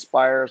at Greg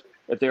Inspires,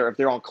 if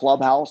they're on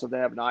Clubhouse, if they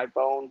have an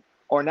iPhone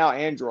or now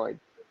Android,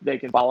 they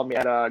can follow me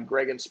at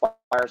Greg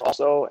Inspires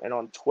also, and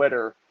on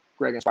Twitter,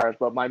 Greg Inspires.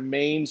 But my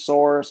main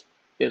source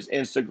is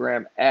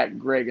Instagram at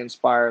Greg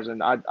Inspires,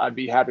 and I'd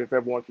be happy if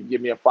everyone could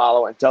give me a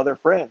follow and tell their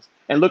friends.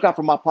 And look out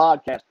for my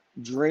podcast,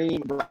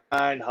 Dream,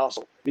 Grind,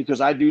 Hustle,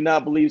 because I do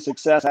not believe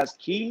success has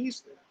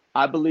keys.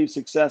 I believe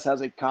success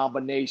has a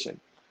combination.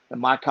 And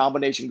my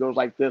combination goes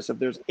like this. If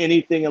there's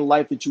anything in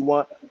life that you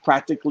want,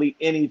 practically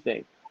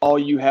anything, all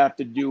you have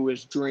to do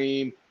is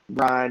dream,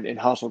 grind, and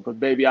hustle. Because,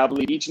 baby, I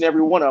believe each and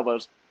every one of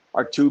us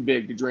are too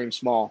big to dream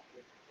small.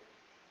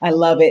 I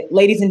love it.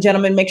 Ladies and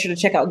gentlemen, make sure to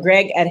check out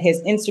Greg at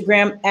his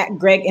Instagram at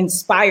Greg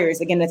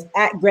Inspires. Again, that's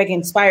at Greg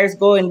Inspires.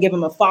 Go and give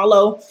him a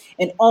follow.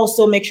 And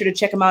also make sure to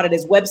check him out at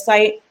his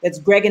website. That's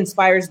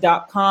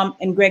greginspires.com.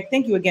 And Greg,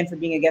 thank you again for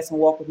being a guest on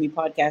Walk With Me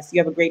podcast.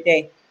 You have a great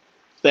day.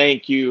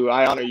 Thank you.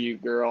 I honor you,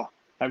 girl.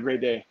 Have a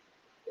great day.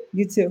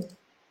 You too.